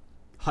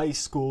 high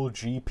school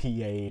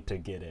GPA to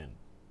get in.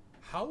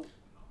 How?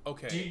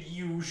 Okay. Did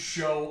you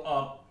show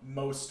up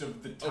most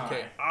of the time?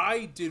 Okay,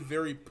 I did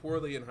very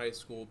poorly in high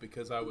school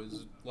because I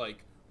was,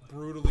 like,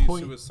 brutally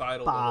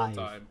suicidal the whole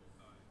time.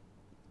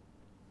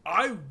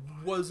 I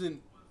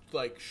wasn't,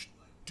 like,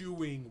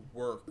 doing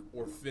work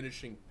or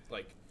finishing,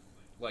 like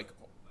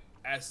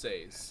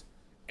essays.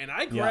 And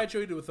I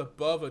graduated with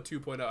above a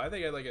 2.0. I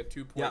think I had, like, a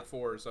 2.4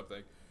 or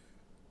something.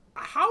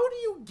 How do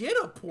you get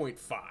a 0.5?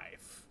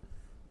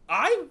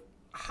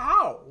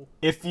 How?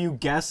 If you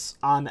guess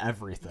on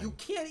everything. You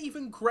can't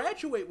even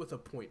graduate with a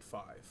 0.5.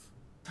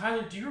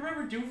 Tyler, do you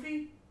remember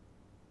Doofy?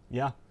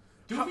 Yeah.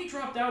 Doofy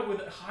dropped out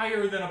with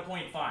higher than a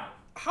 0.5.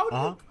 How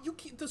do you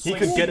the he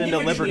could get into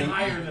Liberty.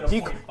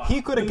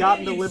 He could have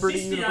gotten to Liberty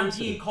University. On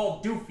being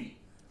called Doofy.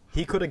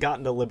 He could have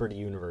gotten to Liberty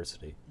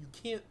University. You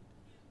can't.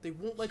 They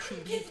won't let you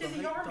leave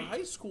the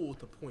high school with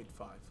the 0.5.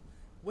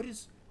 What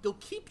is? They'll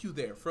keep you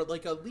there for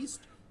like at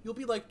least you'll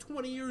be like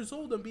 20 years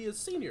old and be a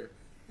senior,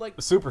 like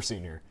a super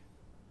senior.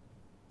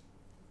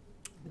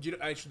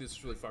 Actually, this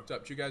is really fucked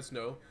up. Do you guys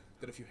know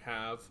that if you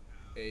have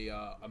a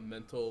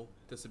mental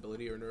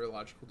disability or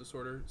neurological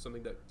disorder,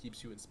 something that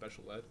keeps you in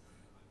special ed,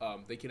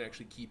 they can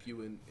actually keep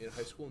you in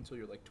high school until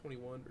you're like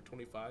 21 or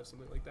 25,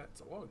 something like that.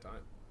 It's a long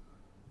time.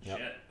 Yep.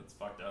 Shit, that's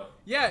fucked up.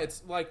 Yeah,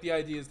 it's like the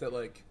idea is that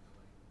like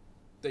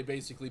they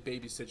basically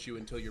babysit you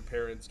until your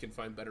parents can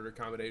find better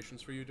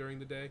accommodations for you during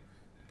the day.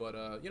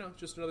 But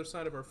just another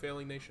sign of our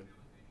failing nation.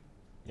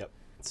 Yep.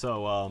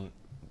 So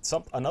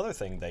another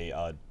thing they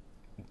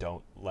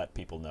don't let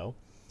people know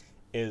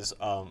is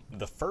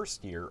the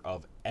first year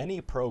of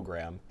any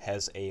program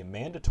has a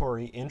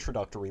mandatory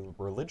introductory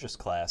religious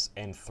class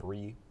and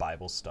 3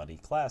 Bible study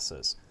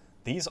classes.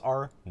 These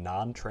are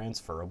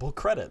non-transferable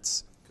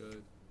credits.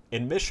 Good.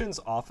 Admissions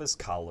office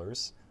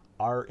callers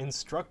are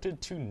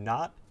instructed to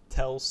not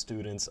tell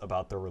students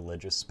about the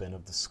religious spin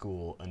of the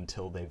school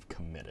until they've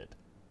committed.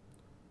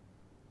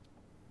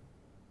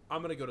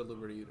 I'm going to go to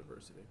Liberty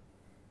University.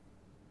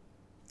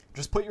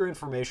 Just put your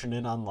information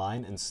in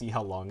online and see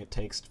how long it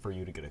takes for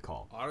you to get a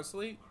call.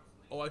 Honestly,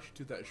 I should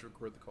do that. I should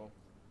record the call.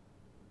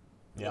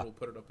 And yeah. We'll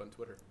put it up on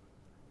Twitter.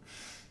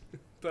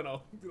 then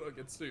I'll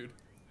get sued.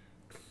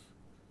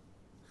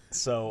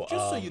 So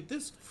just so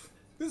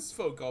this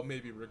phone call may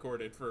be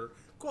recorded for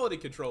quality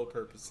control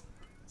purposes.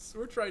 So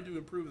we're trying to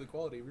improve the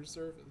quality of your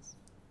service.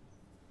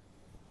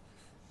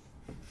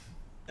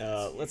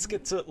 Let's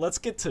get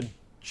to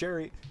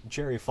Jerry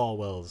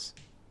Falwell's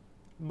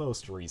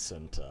most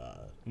recent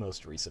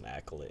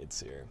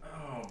accolades here.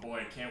 Oh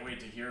boy, can't wait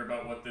to hear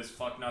about what this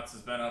fucknuts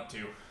has been up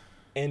to.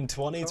 In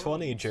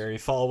 2020, Jerry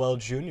Falwell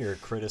Jr.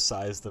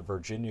 criticized the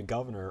Virginia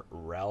governor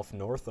Ralph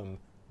Northam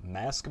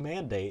mask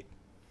mandate.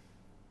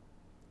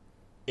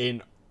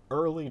 In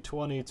early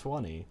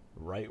 2020,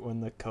 right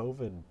when the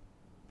COVID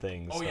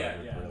thing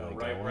started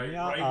right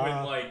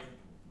when like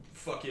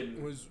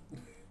fucking was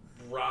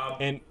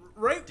Rob and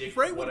right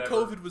when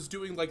COVID was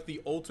doing like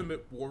the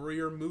ultimate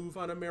warrior move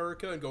on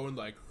America and going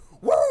like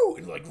woo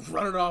and like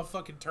running off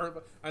fucking turn.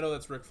 I know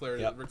that's Ric Flair.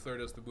 Yep. Ric Flair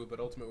does the move, but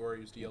Ultimate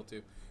Warrior used to yell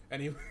too.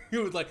 And he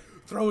would like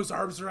throw his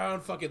arms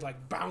around, fucking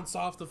like bounce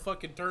off the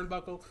fucking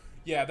turnbuckle.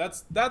 Yeah,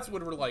 that's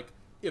when we're like,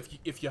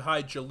 if you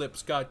hide your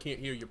lips, God can't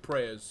hear your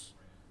prayers.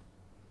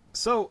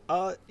 So,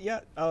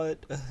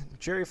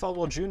 Jerry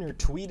Falwell Jr.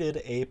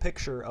 tweeted a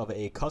picture of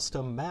a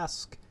custom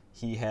mask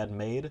he had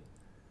made,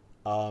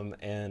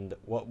 and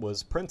what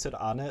was printed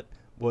on it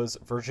was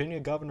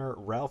Virginia Governor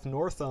Ralph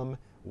Northam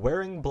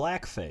wearing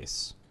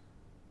blackface.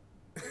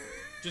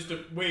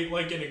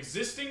 Like an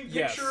existing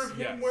picture of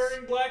him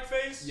wearing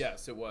blackface?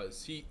 Yes, it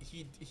was. He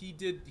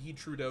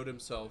Trudeau'd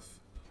himself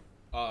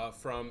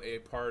from a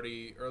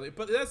party early,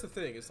 but that's the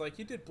thing. It's like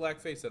you did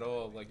blackface at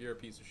all, like you're a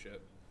piece of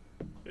shit.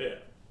 Yeah.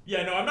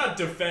 Yeah, no, I'm not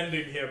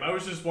defending him. I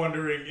was just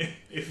wondering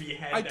if he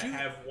had to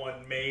have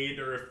one made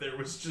or if there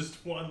was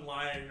just one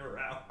lying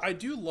around. I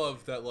do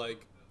love that,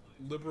 like,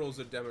 liberals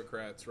and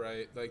Democrats,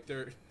 right? Like,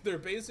 they're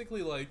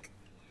basically like,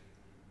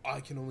 I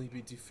can only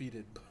be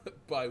defeated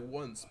by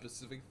one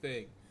specific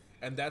thing.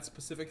 And that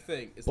specific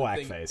thing is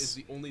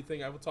the only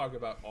thing I will talk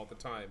about all the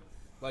time.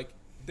 Like,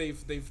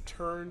 they've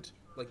turned,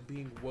 like,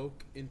 being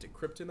woke into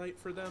kryptonite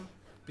for them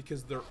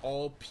because they're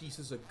all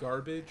pieces of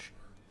garbage,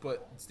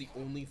 but it's the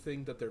only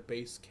thing that their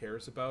base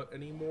cares about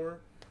anymore.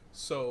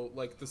 So,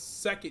 like, the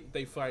second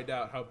they find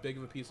out how big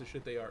of a piece of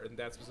shit they are in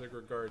that specific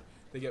regard,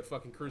 they get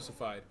fucking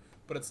crucified.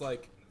 But it's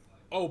like,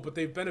 oh, but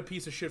they've been a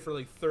piece of shit for,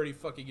 like, 30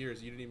 fucking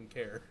years. You didn't even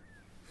care.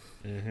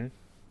 Mm-hmm.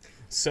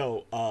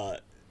 So,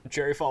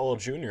 Jerry Falwell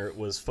Jr.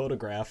 was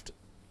photographed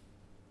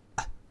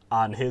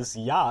on his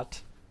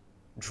yacht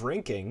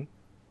drinking,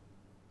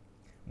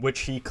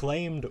 which he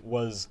claimed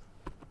was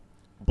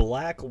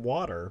black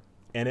water,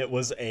 and it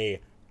was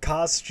a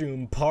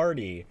costume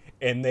party,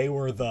 and they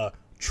were the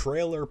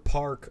Trailer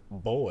Park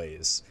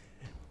Boys.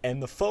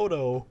 And the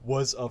photo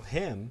was of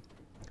him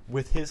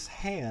with his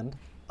hand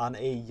on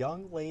a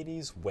young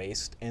lady's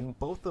waist, and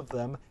both of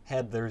them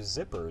had their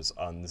zippers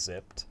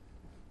unzipped.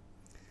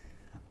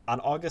 On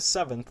August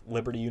 7th,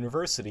 Liberty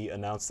University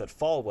announced that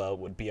Falwell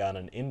would be on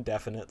an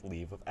indefinite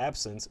leave of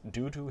absence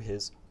due to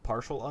his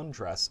partial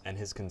undress, and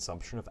his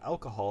consumption of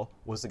alcohol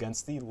was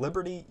against the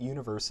Liberty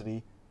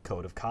University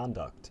Code of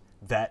Conduct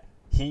that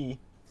he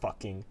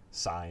fucking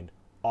signed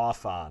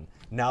off on.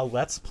 Now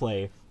let's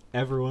play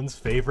everyone's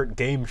favorite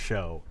game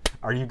show.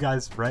 Are you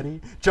guys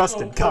ready?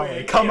 Justin,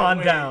 come on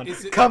down.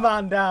 Come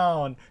on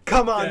down.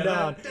 Come on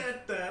down.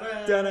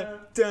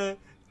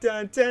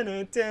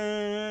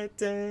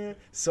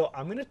 So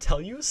I'm going to tell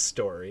you a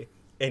story,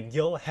 and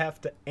you'll have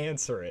to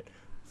answer it.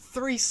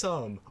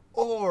 Threesome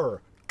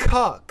or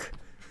cuck.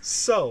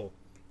 So,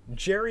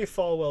 Jerry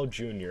Falwell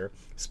Jr.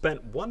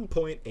 spent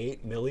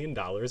 $1.8 million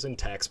in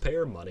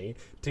taxpayer money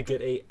to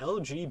get a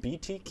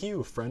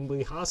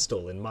LGBTQ-friendly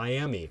hostel in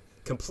Miami,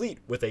 complete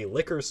with a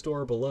liquor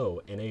store below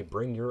and a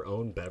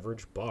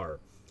bring-your-own-beverage bar.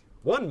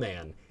 One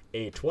man,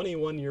 a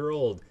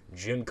 21-year-old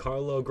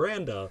Giancarlo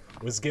Granda,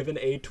 was given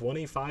a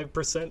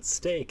 25%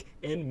 stake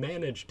and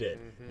managed it.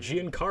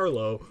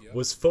 Giancarlo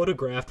was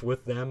photographed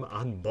with them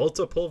on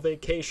multiple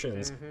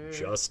vacations,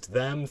 just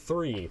them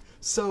three.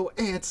 So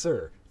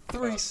answer,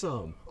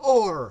 threesome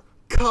or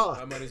cuck?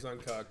 My money's on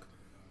cuck.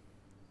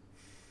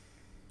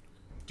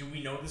 Do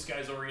we know this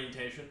guy's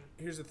orientation?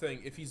 Here's the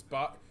thing. If he's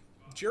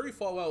Jerry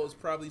Falwell is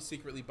probably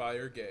secretly bi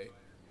or gay.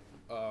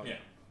 Yeah.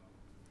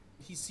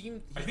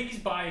 I think he's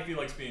bi if he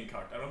likes being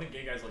cucked. I don't think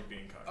gay guys like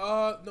being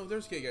cucked. No,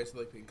 there's gay guys that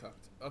like being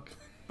cucked.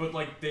 But,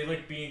 like, they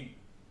like being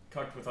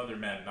cucked with other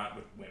men, not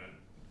with women.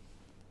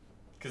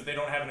 Because they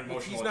don't have an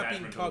emotional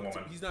attachment to a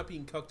woman. He's not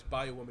being cucked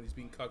by a woman. He's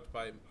being cucked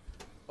by...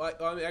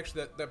 I mean,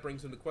 actually, that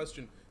brings into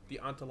question the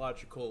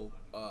ontological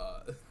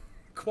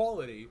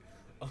quality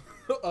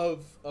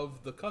of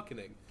the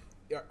cuckening.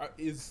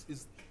 Is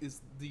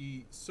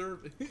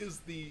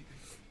the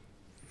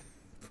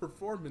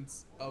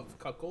performance of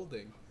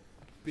cuckolding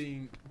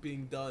being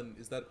done,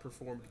 is that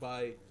performed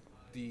by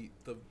the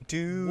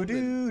woman?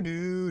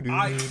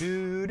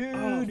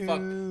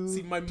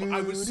 See,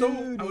 I was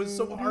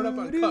so hard up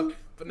on cuck,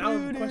 but now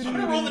I'm questioning.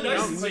 I'm gonna roll the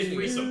dice and say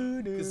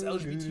threesome. Because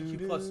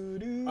LGBTQ plus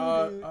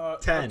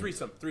 10.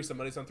 Threesome.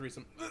 Money's on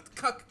threesome.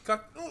 Cuck.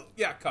 Oh,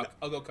 yeah, cuck.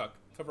 I'll go cuck.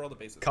 Cover all the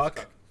bases.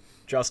 Cuck.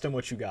 Justin,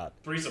 what you got?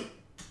 Threesome.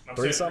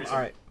 Threesome? All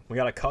right. We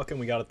got a cuck and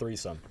we got a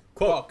threesome.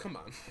 Quote. Oh, come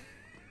on.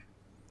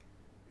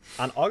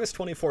 On August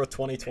 24th,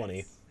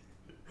 2020,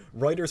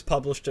 Reuters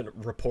published a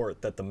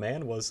report that the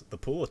man was the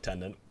pool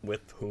attendant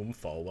with whom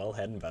Falwell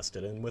had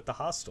invested in with the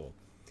hostel.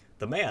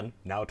 The man,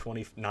 now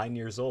 29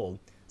 years old,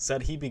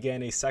 said he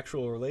began a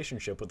sexual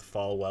relationship with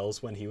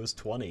Falwell's when he was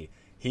 20.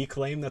 He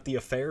claimed that the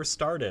affair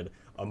started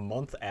a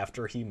month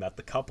after he met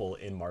the couple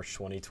in March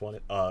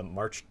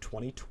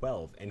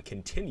 2012 and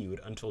continued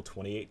until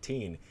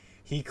 2018.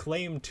 He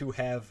claimed to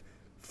have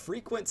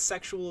frequent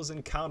sexual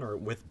encounter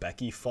with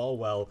Becky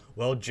Falwell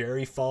while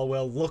Jerry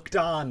Falwell looked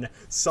on,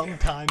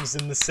 sometimes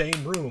in the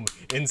same room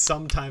and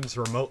sometimes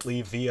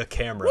remotely via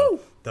camera. Woo!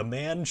 The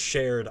man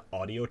shared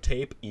audio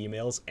tape,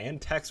 emails,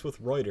 and texts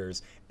with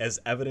Reuters as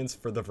evidence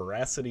for the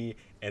veracity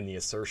and the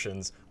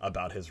assertions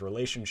about his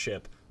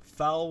relationship.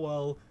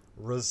 Falwell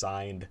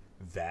resigned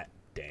that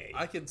day.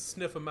 I can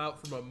sniff him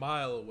out from a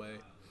mile away.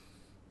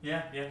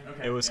 Yeah,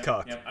 okay. It was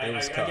cucked. Yeah. I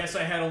guess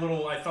I had a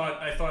little. I thought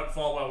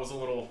Falwell was a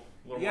little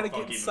you gotta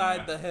get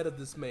inside the head of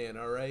this man,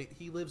 all right?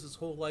 He lives his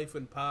whole life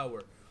in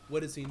power.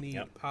 What does he need?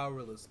 Yep.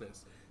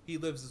 Powerlessness. He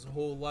lives his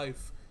whole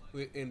life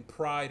in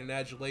pride and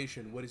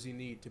adulation. What does he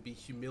need? To be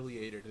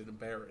humiliated and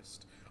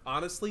embarrassed.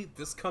 Honestly,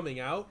 this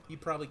coming out, he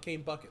probably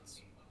came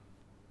buckets.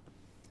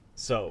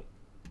 So,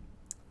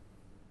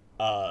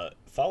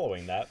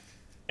 following that,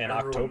 in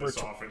October... this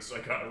office, I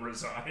gotta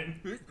resign.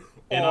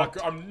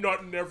 I'm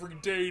nutting every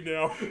day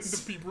now.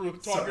 The people are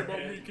talking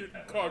about me getting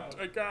cucked.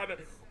 I gotta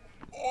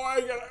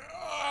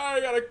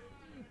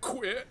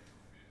quit.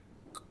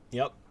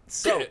 Yep.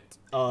 So,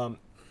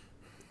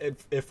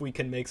 if we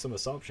can make some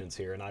assumptions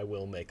here, and I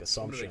will make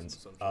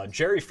assumptions,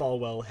 Jerry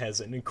Falwell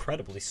has an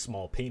incredibly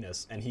small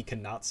penis, and he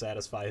cannot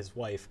satisfy his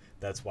wife.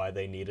 That's why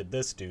they needed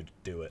this dude to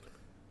do it.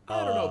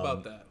 I don't know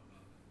about that.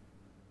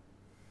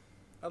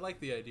 I like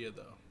the idea,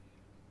 though.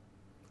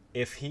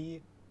 If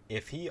he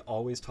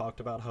always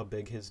talked about how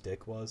big his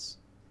dick was...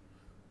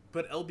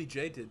 But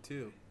LBJ did,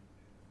 too.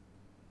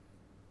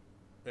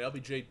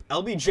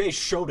 LBJ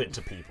showed it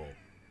to people.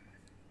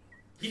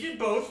 He did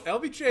both.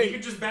 LBJ. He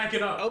could just back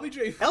it up.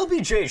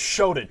 LBJ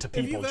showed it to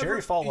people.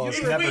 Jerry Falwell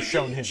has never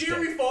shown his dick.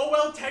 Jerry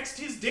Falwell text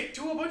his dick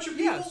to a bunch of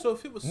people? Yeah, so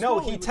if it was small,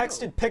 he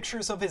texted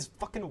pictures of his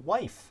fucking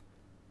wife.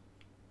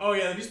 Oh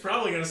yeah, he's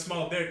probably got a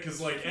small dick,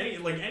 because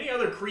any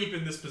other creep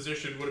in this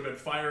position would have been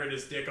firing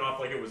his dick off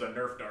like it was a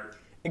Nerf dart.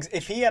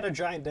 If he had a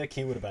giant dick,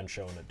 he would have been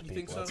showing it to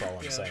people. That's all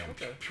I'm saying.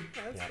 Okay.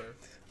 That's fair.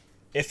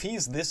 If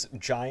he's this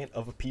giant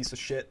of a piece of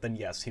shit, then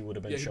yes, he would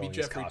have been showing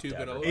his cock to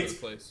everyone. It's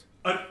place.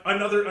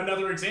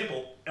 Another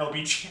example,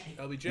 LBJ.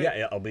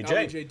 Yeah, LBJ.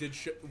 LBJ did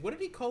what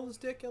did he call his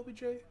dick,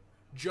 LBJ?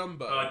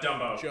 Jumbo.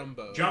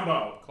 Dumbo.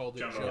 Jumbo. Called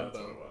it Jumbo. That's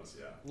what it was,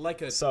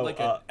 yeah. Like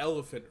an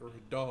elephant or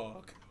a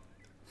dog.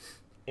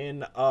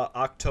 In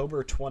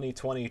October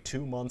 2020,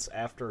 2 months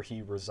after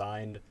he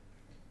resigned,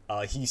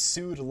 he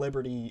sued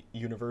Liberty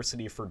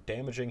University for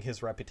damaging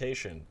his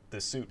reputation.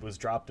 The suit was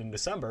dropped in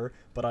December,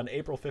 but on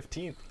April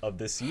 15th of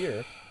this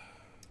year,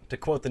 to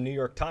quote the New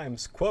York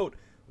Times, quote,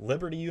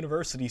 Liberty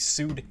University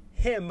sued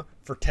him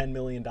for $10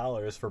 million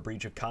for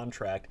breach of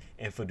contract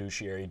and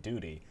fiduciary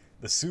duty.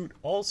 The suit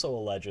also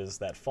alleges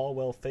that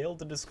Falwell failed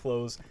to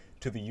disclose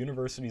to the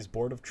university's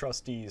board of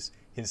trustees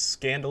his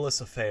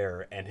scandalous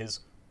affair and his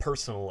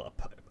personal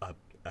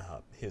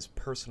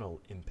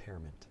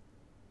impairment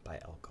by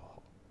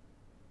alcohol.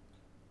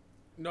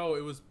 No,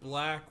 it was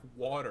black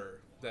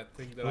water. That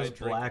thing that I drank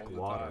black all the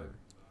water. time.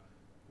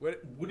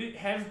 Would it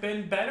have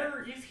been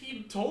better if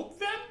he'd told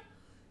them?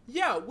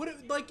 Yeah, it would have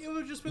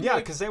just been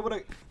because they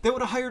would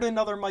have hired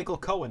another Michael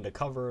Cohen to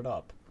cover it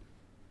up.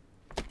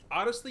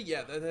 Honestly,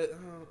 yeah, I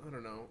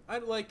don't know. I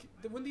like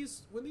when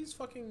these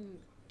fucking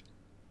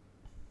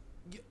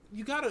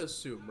you gotta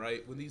assume,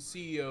 right? When these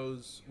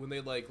CEOs, when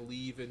they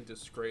leave in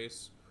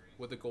disgrace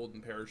with a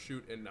golden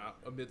parachute and not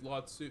amid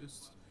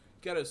lawsuits,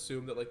 you gotta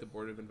assume that the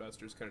board of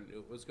investors kind of knew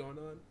what was going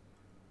on.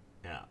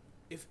 Yeah.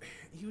 If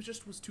he was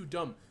too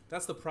dumb.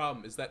 That's the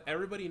problem. Is that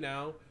everybody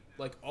now,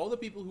 all the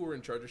people who are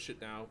in charge of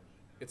shit now,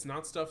 it's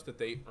not stuff that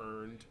they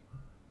earned.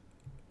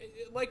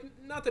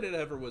 Not that it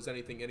ever was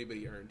anything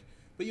anybody earned,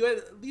 but you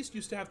at least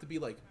used to have to be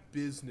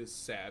business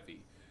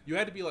savvy. You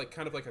had to be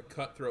kind of a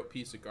cutthroat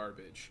piece of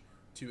garbage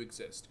to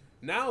exist.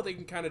 Now they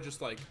can kind of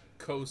just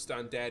coast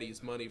on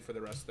daddy's money for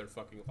the rest of their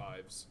fucking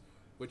lives,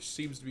 which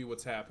seems to be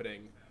what's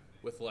happening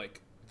with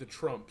the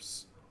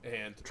Trumps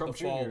and Trump the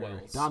Jr.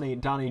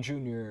 Falwells. Donnie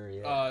Jr.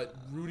 Yeah.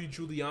 Rudy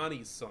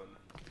Giuliani's son.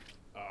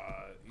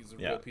 He's a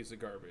real piece of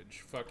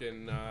garbage.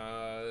 Fucking.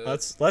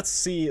 Let's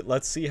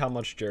see how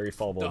much Jerry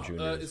Falwell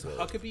Jr. Is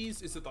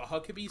Huckabee's? Is it the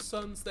Huckabee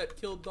sons that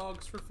killed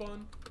dogs for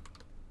fun?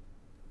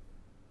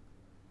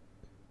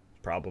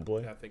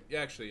 Probably. Yeah, I think.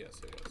 Yeah, actually,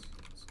 yes.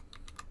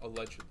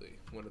 Allegedly,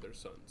 one of their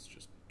sons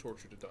just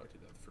tortured a dog to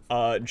death for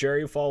fun.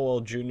 Jerry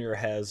Falwell Jr.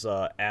 has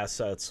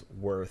assets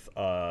worth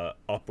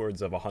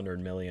upwards of $100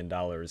 million,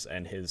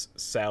 and his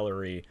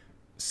salary,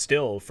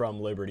 still from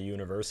Liberty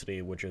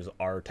University, which is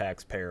our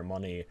taxpayer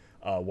money,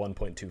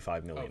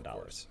 $1.25 million.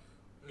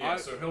 Yeah,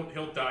 so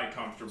he'll die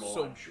comfortable.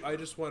 So I'm sure. I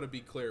just want to be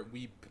clear: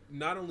 we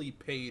not only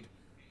paid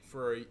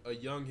for a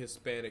young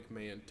Hispanic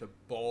man to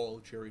ball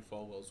Jerry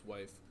Falwell's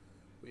wife.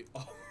 We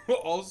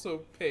also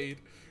paid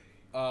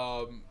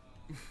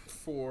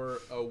for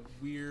a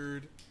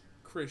weird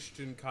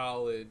Christian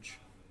college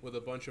with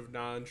a bunch of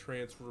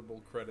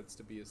non-transferable credits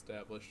to be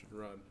established and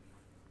run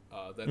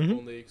that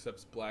only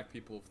accepts black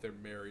people if they're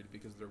married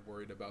because they're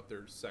worried about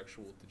their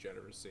sexual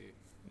degeneracy.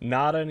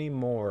 Not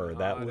anymore.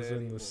 That was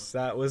in the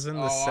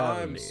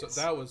 70s.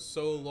 That was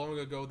so long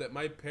ago that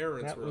my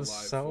parents were alive. That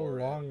was so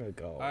long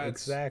ago.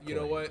 Exactly. You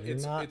know what?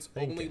 It's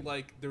only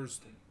like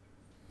there's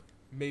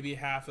maybe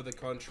half of the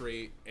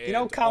country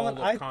and Colin,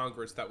 all of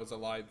Congress that was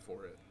alive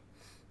for it.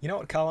 You know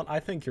what, Colin? I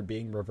think you're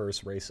being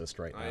reverse racist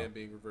right now. I am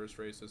being reverse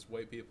racist.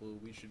 White people,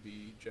 we should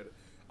be...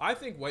 I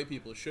think white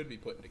people should be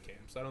put into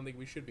camps. I don't think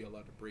we should be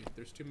allowed to breathe.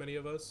 There's too many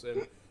of us,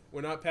 and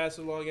we're not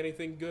passing along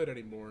anything good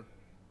anymore.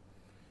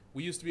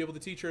 We used to be able to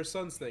teach our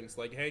sons things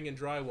like hanging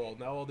drywall.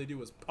 Now all they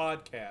do is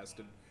podcast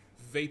and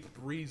vape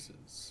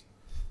breezes.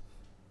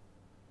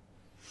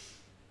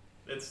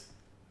 It's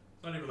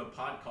not even the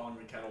pot calling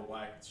the kettle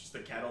black. It's just the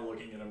kettle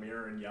looking in a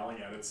mirror and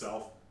yelling at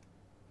itself.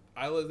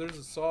 There's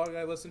a song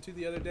I listened to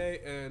the other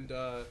day, and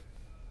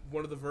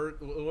one of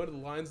the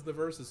lines in the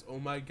verse is, "Oh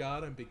my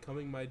God, I'm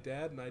becoming my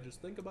dad," and I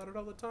just think about it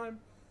all the time.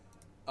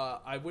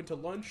 I went to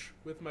lunch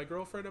with my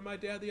girlfriend and my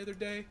dad the other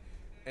day,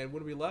 and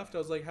when we left, I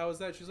was like, "How was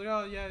that?" She's like,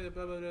 "Oh yeah,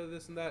 blah, blah, blah,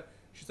 this and that."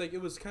 She's like,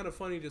 "It was kind of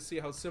funny to see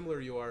how similar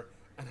you are,"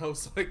 and I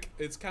was like,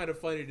 "It's kind of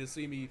funny to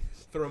see me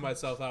throw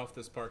myself off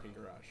this parking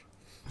garage."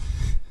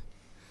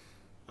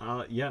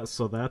 Yeah.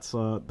 So that's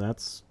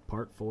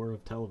part 4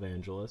 of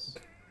Televangelist.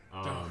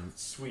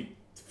 Sweet.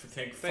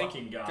 Thank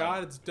fucking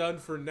God it's done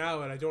for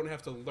now, and I don't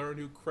have to learn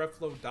who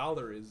Creflo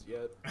Dollar is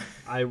yet.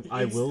 I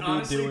will be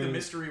honestly, doing. The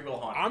mystery will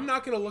haunt. I'm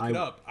not gonna look it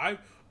up.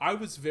 I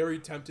was very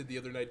tempted the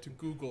other night to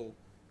Google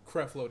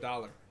Creflo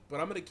Dollar, but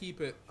I'm gonna keep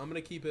it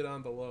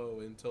on the low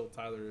until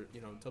Tyler,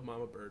 until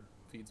Mama Bird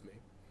feeds me.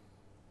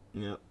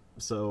 Yeah.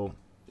 So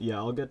yeah,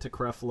 I'll get to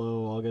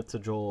Creflo. I'll get to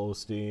Joel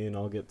Osteen.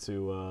 I'll get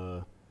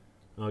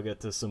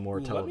to some more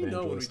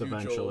Televangelist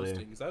eventually.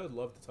 Because I would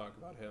love to talk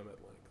about him at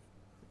length.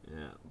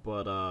 Yeah,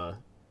 but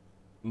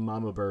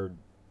Mama Bird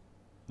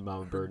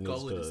needs to...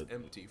 gullet is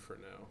empty for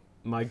now.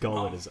 My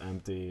gullet is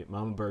empty.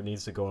 Mama Bird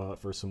needs to go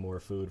out for some more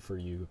food for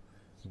you,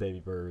 baby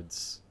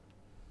birds.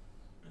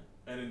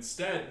 And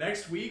instead,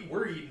 next week,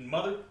 we're eating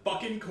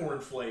motherfucking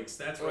cornflakes.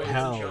 That's right,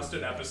 Hell it's just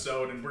an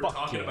episode, and we're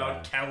talking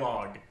about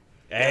Kellogg.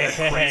 Hey,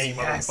 crazy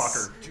yes.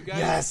 motherfucker. Did you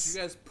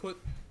guys put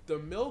the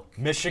milk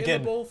in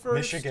the bowl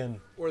first?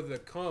 Michigan. Or the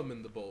cum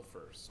in the bowl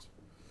first?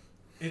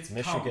 It's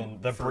Michigan,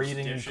 the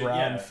breeding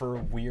ground for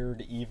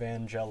weird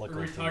evangelical.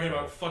 Are we talking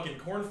about fucking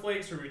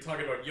cornflakes? Or are we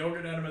talking about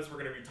yogurt enemas? We're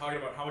going to be talking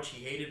about how much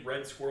he hated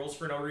red squirrels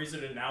for no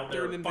reason, and now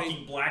there are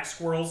fucking black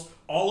squirrels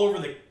all over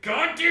the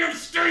goddamn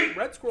state!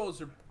 Red squirrels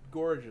are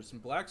gorgeous,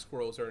 and black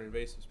squirrels are an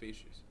invasive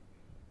species.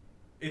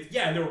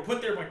 And they were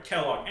put there by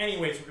Kellogg.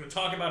 Anyways, we're going to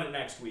talk about it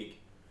next week.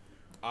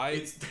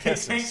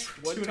 Thanks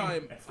for one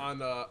time on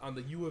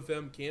the U of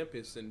M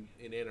campus in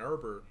Ann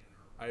Arbor,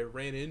 I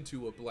ran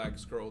into a black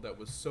squirrel that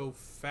was so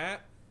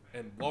fat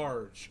and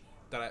large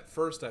that at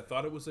first I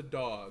thought it was a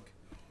dog,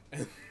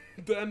 and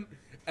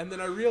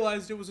then I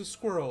realized it was a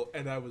squirrel,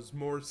 and I was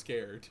more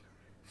scared.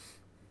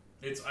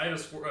 I had a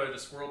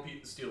squirrel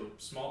steal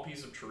a small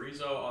piece of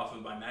chorizo off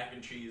of my mac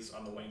and cheese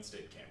on the Wayne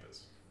State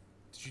campus.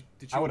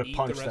 Did you I would have eat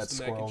punched the that rest of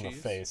the squirrel mac in and the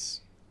cheese?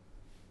 face.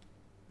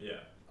 Yeah.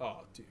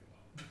 Oh, dude.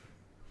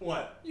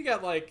 What? You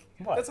got What?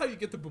 That's how you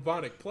get the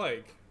bubonic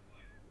plague.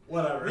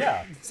 Whatever.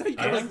 Yeah. That's how you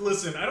get,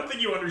 listen, I don't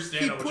think you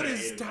understand he how much put I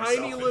his hated tiny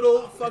myself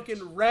little in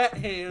fucking rat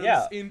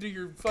hands into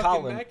your fucking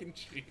Colin, mac and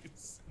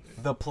cheese.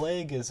 The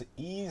plague is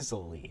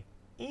easily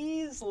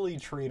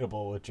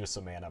treatable with just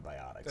some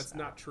antibiotics. That's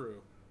now. not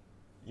true.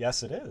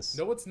 Yes, it is.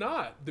 No, it's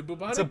not. The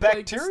bubonic It's a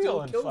plague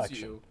bacterial still kills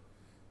infection. you.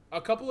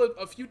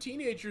 A few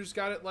teenagers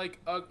got it like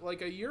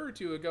a year or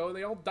two ago, and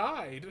they all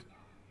died.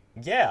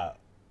 Yeah.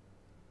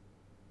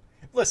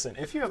 Listen,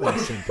 if you have any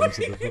symptoms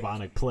of the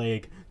bubonic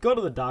plague, go to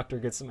the doctor,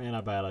 get some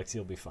antibiotics,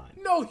 you'll be fine.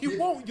 No, you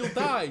won't. You'll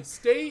die.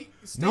 Stay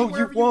No,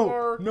 wherever you won't. you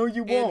are. No,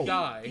 you and won't.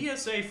 Die.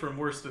 PSA from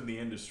Worse Than the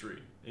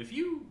Industry. If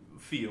you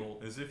feel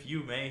as if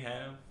you may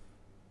have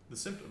the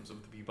symptoms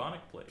of the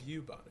bubonic plague,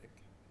 Bubonic.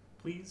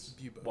 please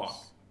Bubos.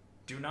 walk.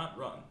 Do not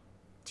run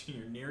to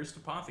your nearest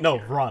apothecary. No,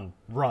 run.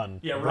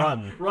 Yeah,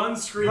 run. Run,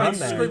 screaming, Run,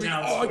 man. screaming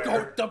down Oh, I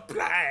square. got the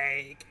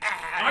plague.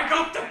 I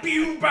got the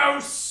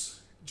bubos!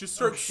 Just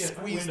start shit,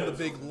 my squeezing the window's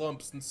big open.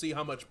 lumps and see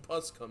how much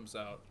pus comes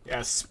out. Yeah,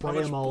 How spray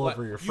much them all blood-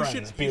 over your You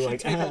friends. should Be like,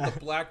 take all the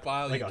black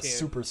bile like you a can.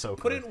 super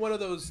soaker. Put it in one of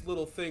those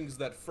little things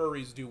that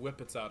furries do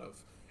whippets out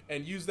of,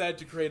 and use that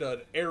to create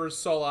an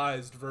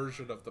aerosolized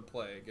version of the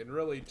plague, and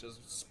really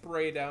just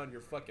spray down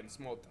your fucking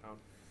small town.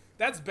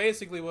 That's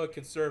basically what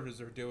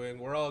conservatives are doing.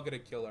 We're all gonna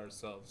kill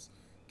ourselves,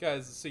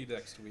 guys. See you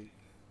next week.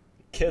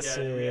 Kisses.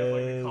 Yeah, do we have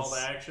like a call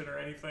to action or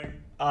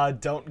anything?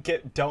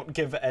 Don't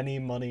give any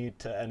money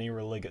to any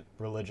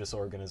religious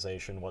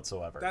organization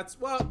whatsoever.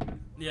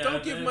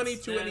 Don't give money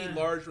to any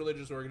large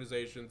religious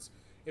organizations.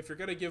 If you're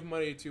gonna give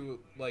money to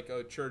like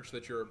a church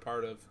that you're a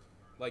part of,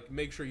 Like,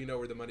 make sure you know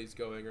where the money's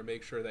going, or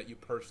make sure that you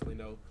personally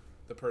know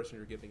the person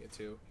you're giving it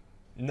to.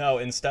 No,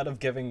 instead of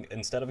giving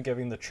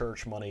the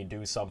church money,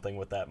 do something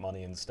with that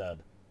money instead.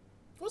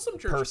 Well, some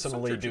churches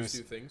do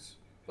things.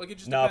 Like, it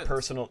just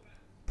depends.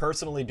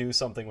 Personally do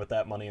something with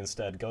that money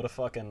instead. Go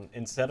to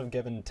instead of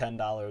giving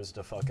 $10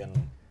 to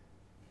fucking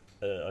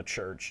a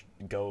church,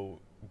 go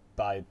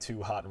buy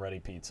 2 hot and ready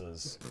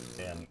pizzas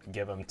and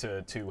give them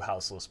to 2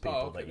 houseless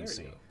people that you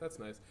see. That's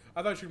nice.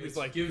 I thought you were just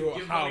like, give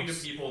money to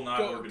people,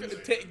 not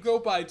organizations. Go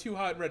buy 2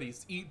 hot and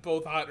readies. Eat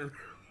both hot and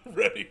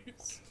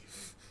readies.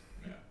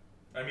 Yeah,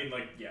 I mean,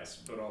 like, yes,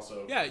 but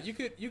also you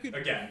could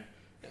again,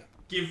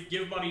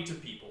 give money to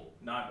people,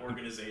 not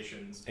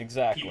organizations.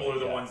 Exactly. People are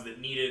the ones that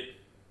need it.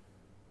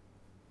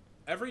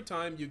 Every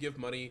time you give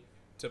money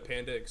to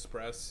Panda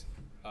Express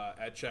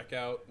at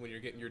checkout when you're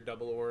getting your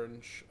double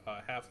orange,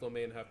 half lo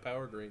mein, half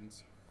power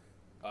greens,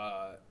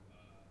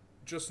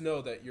 just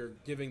know that you're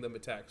giving them a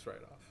tax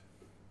write-off.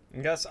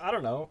 I guess, I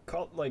don't know,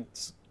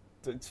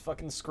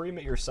 fucking scream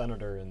at your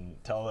senator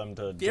and tell them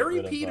to Gary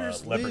get rid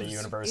Peters of Liberty lives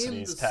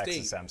University's in the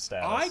tax-exempt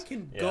status. I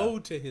can go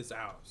to his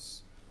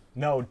house.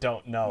 No,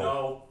 don't,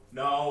 no.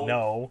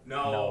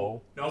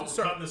 No.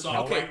 Cutting this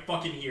off right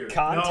fucking here.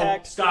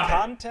 Contact.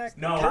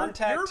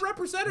 Your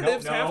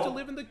representatives have to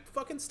live in the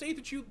fucking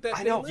state that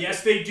I know.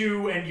 Yes, they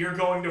do, and you're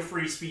going to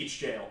free speech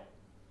jail.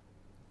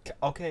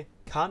 Okay,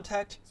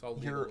 contact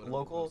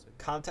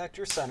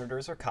your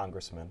senators or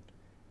congressmen,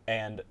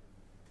 and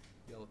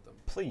yell at them.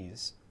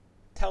 Please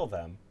tell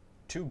them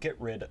to get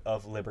rid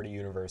of Liberty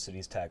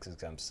University's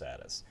tax-exempt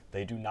status.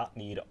 They do not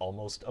need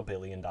almost $1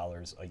 billion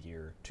a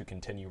year to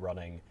continue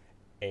running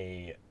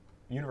a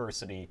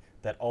university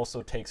that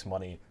also takes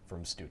money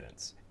from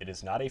students. It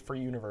is not a free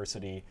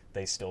university.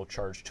 They still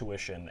charge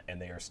tuition,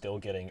 and they are still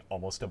getting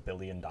almost $1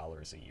 billion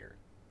a year.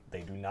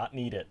 They do not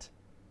need it.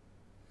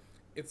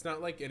 It's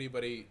not like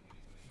anybody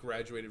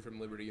graduated from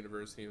Liberty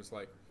University and was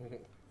like, oh,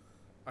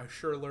 I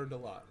sure learned a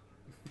lot.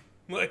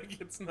 Like,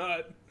 it's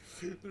not...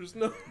 There's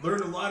no...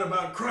 Learned a lot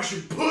about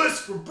crushing puss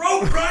for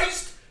bro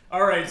Christ!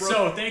 Alright,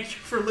 so thank you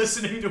for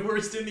listening to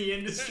Worst in the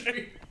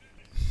Industry.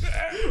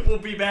 We'll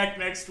be back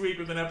next week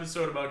with an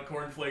episode about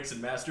cornflakes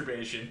and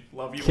masturbation.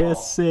 Love you all.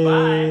 Kisses.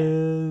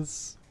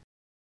 Bye.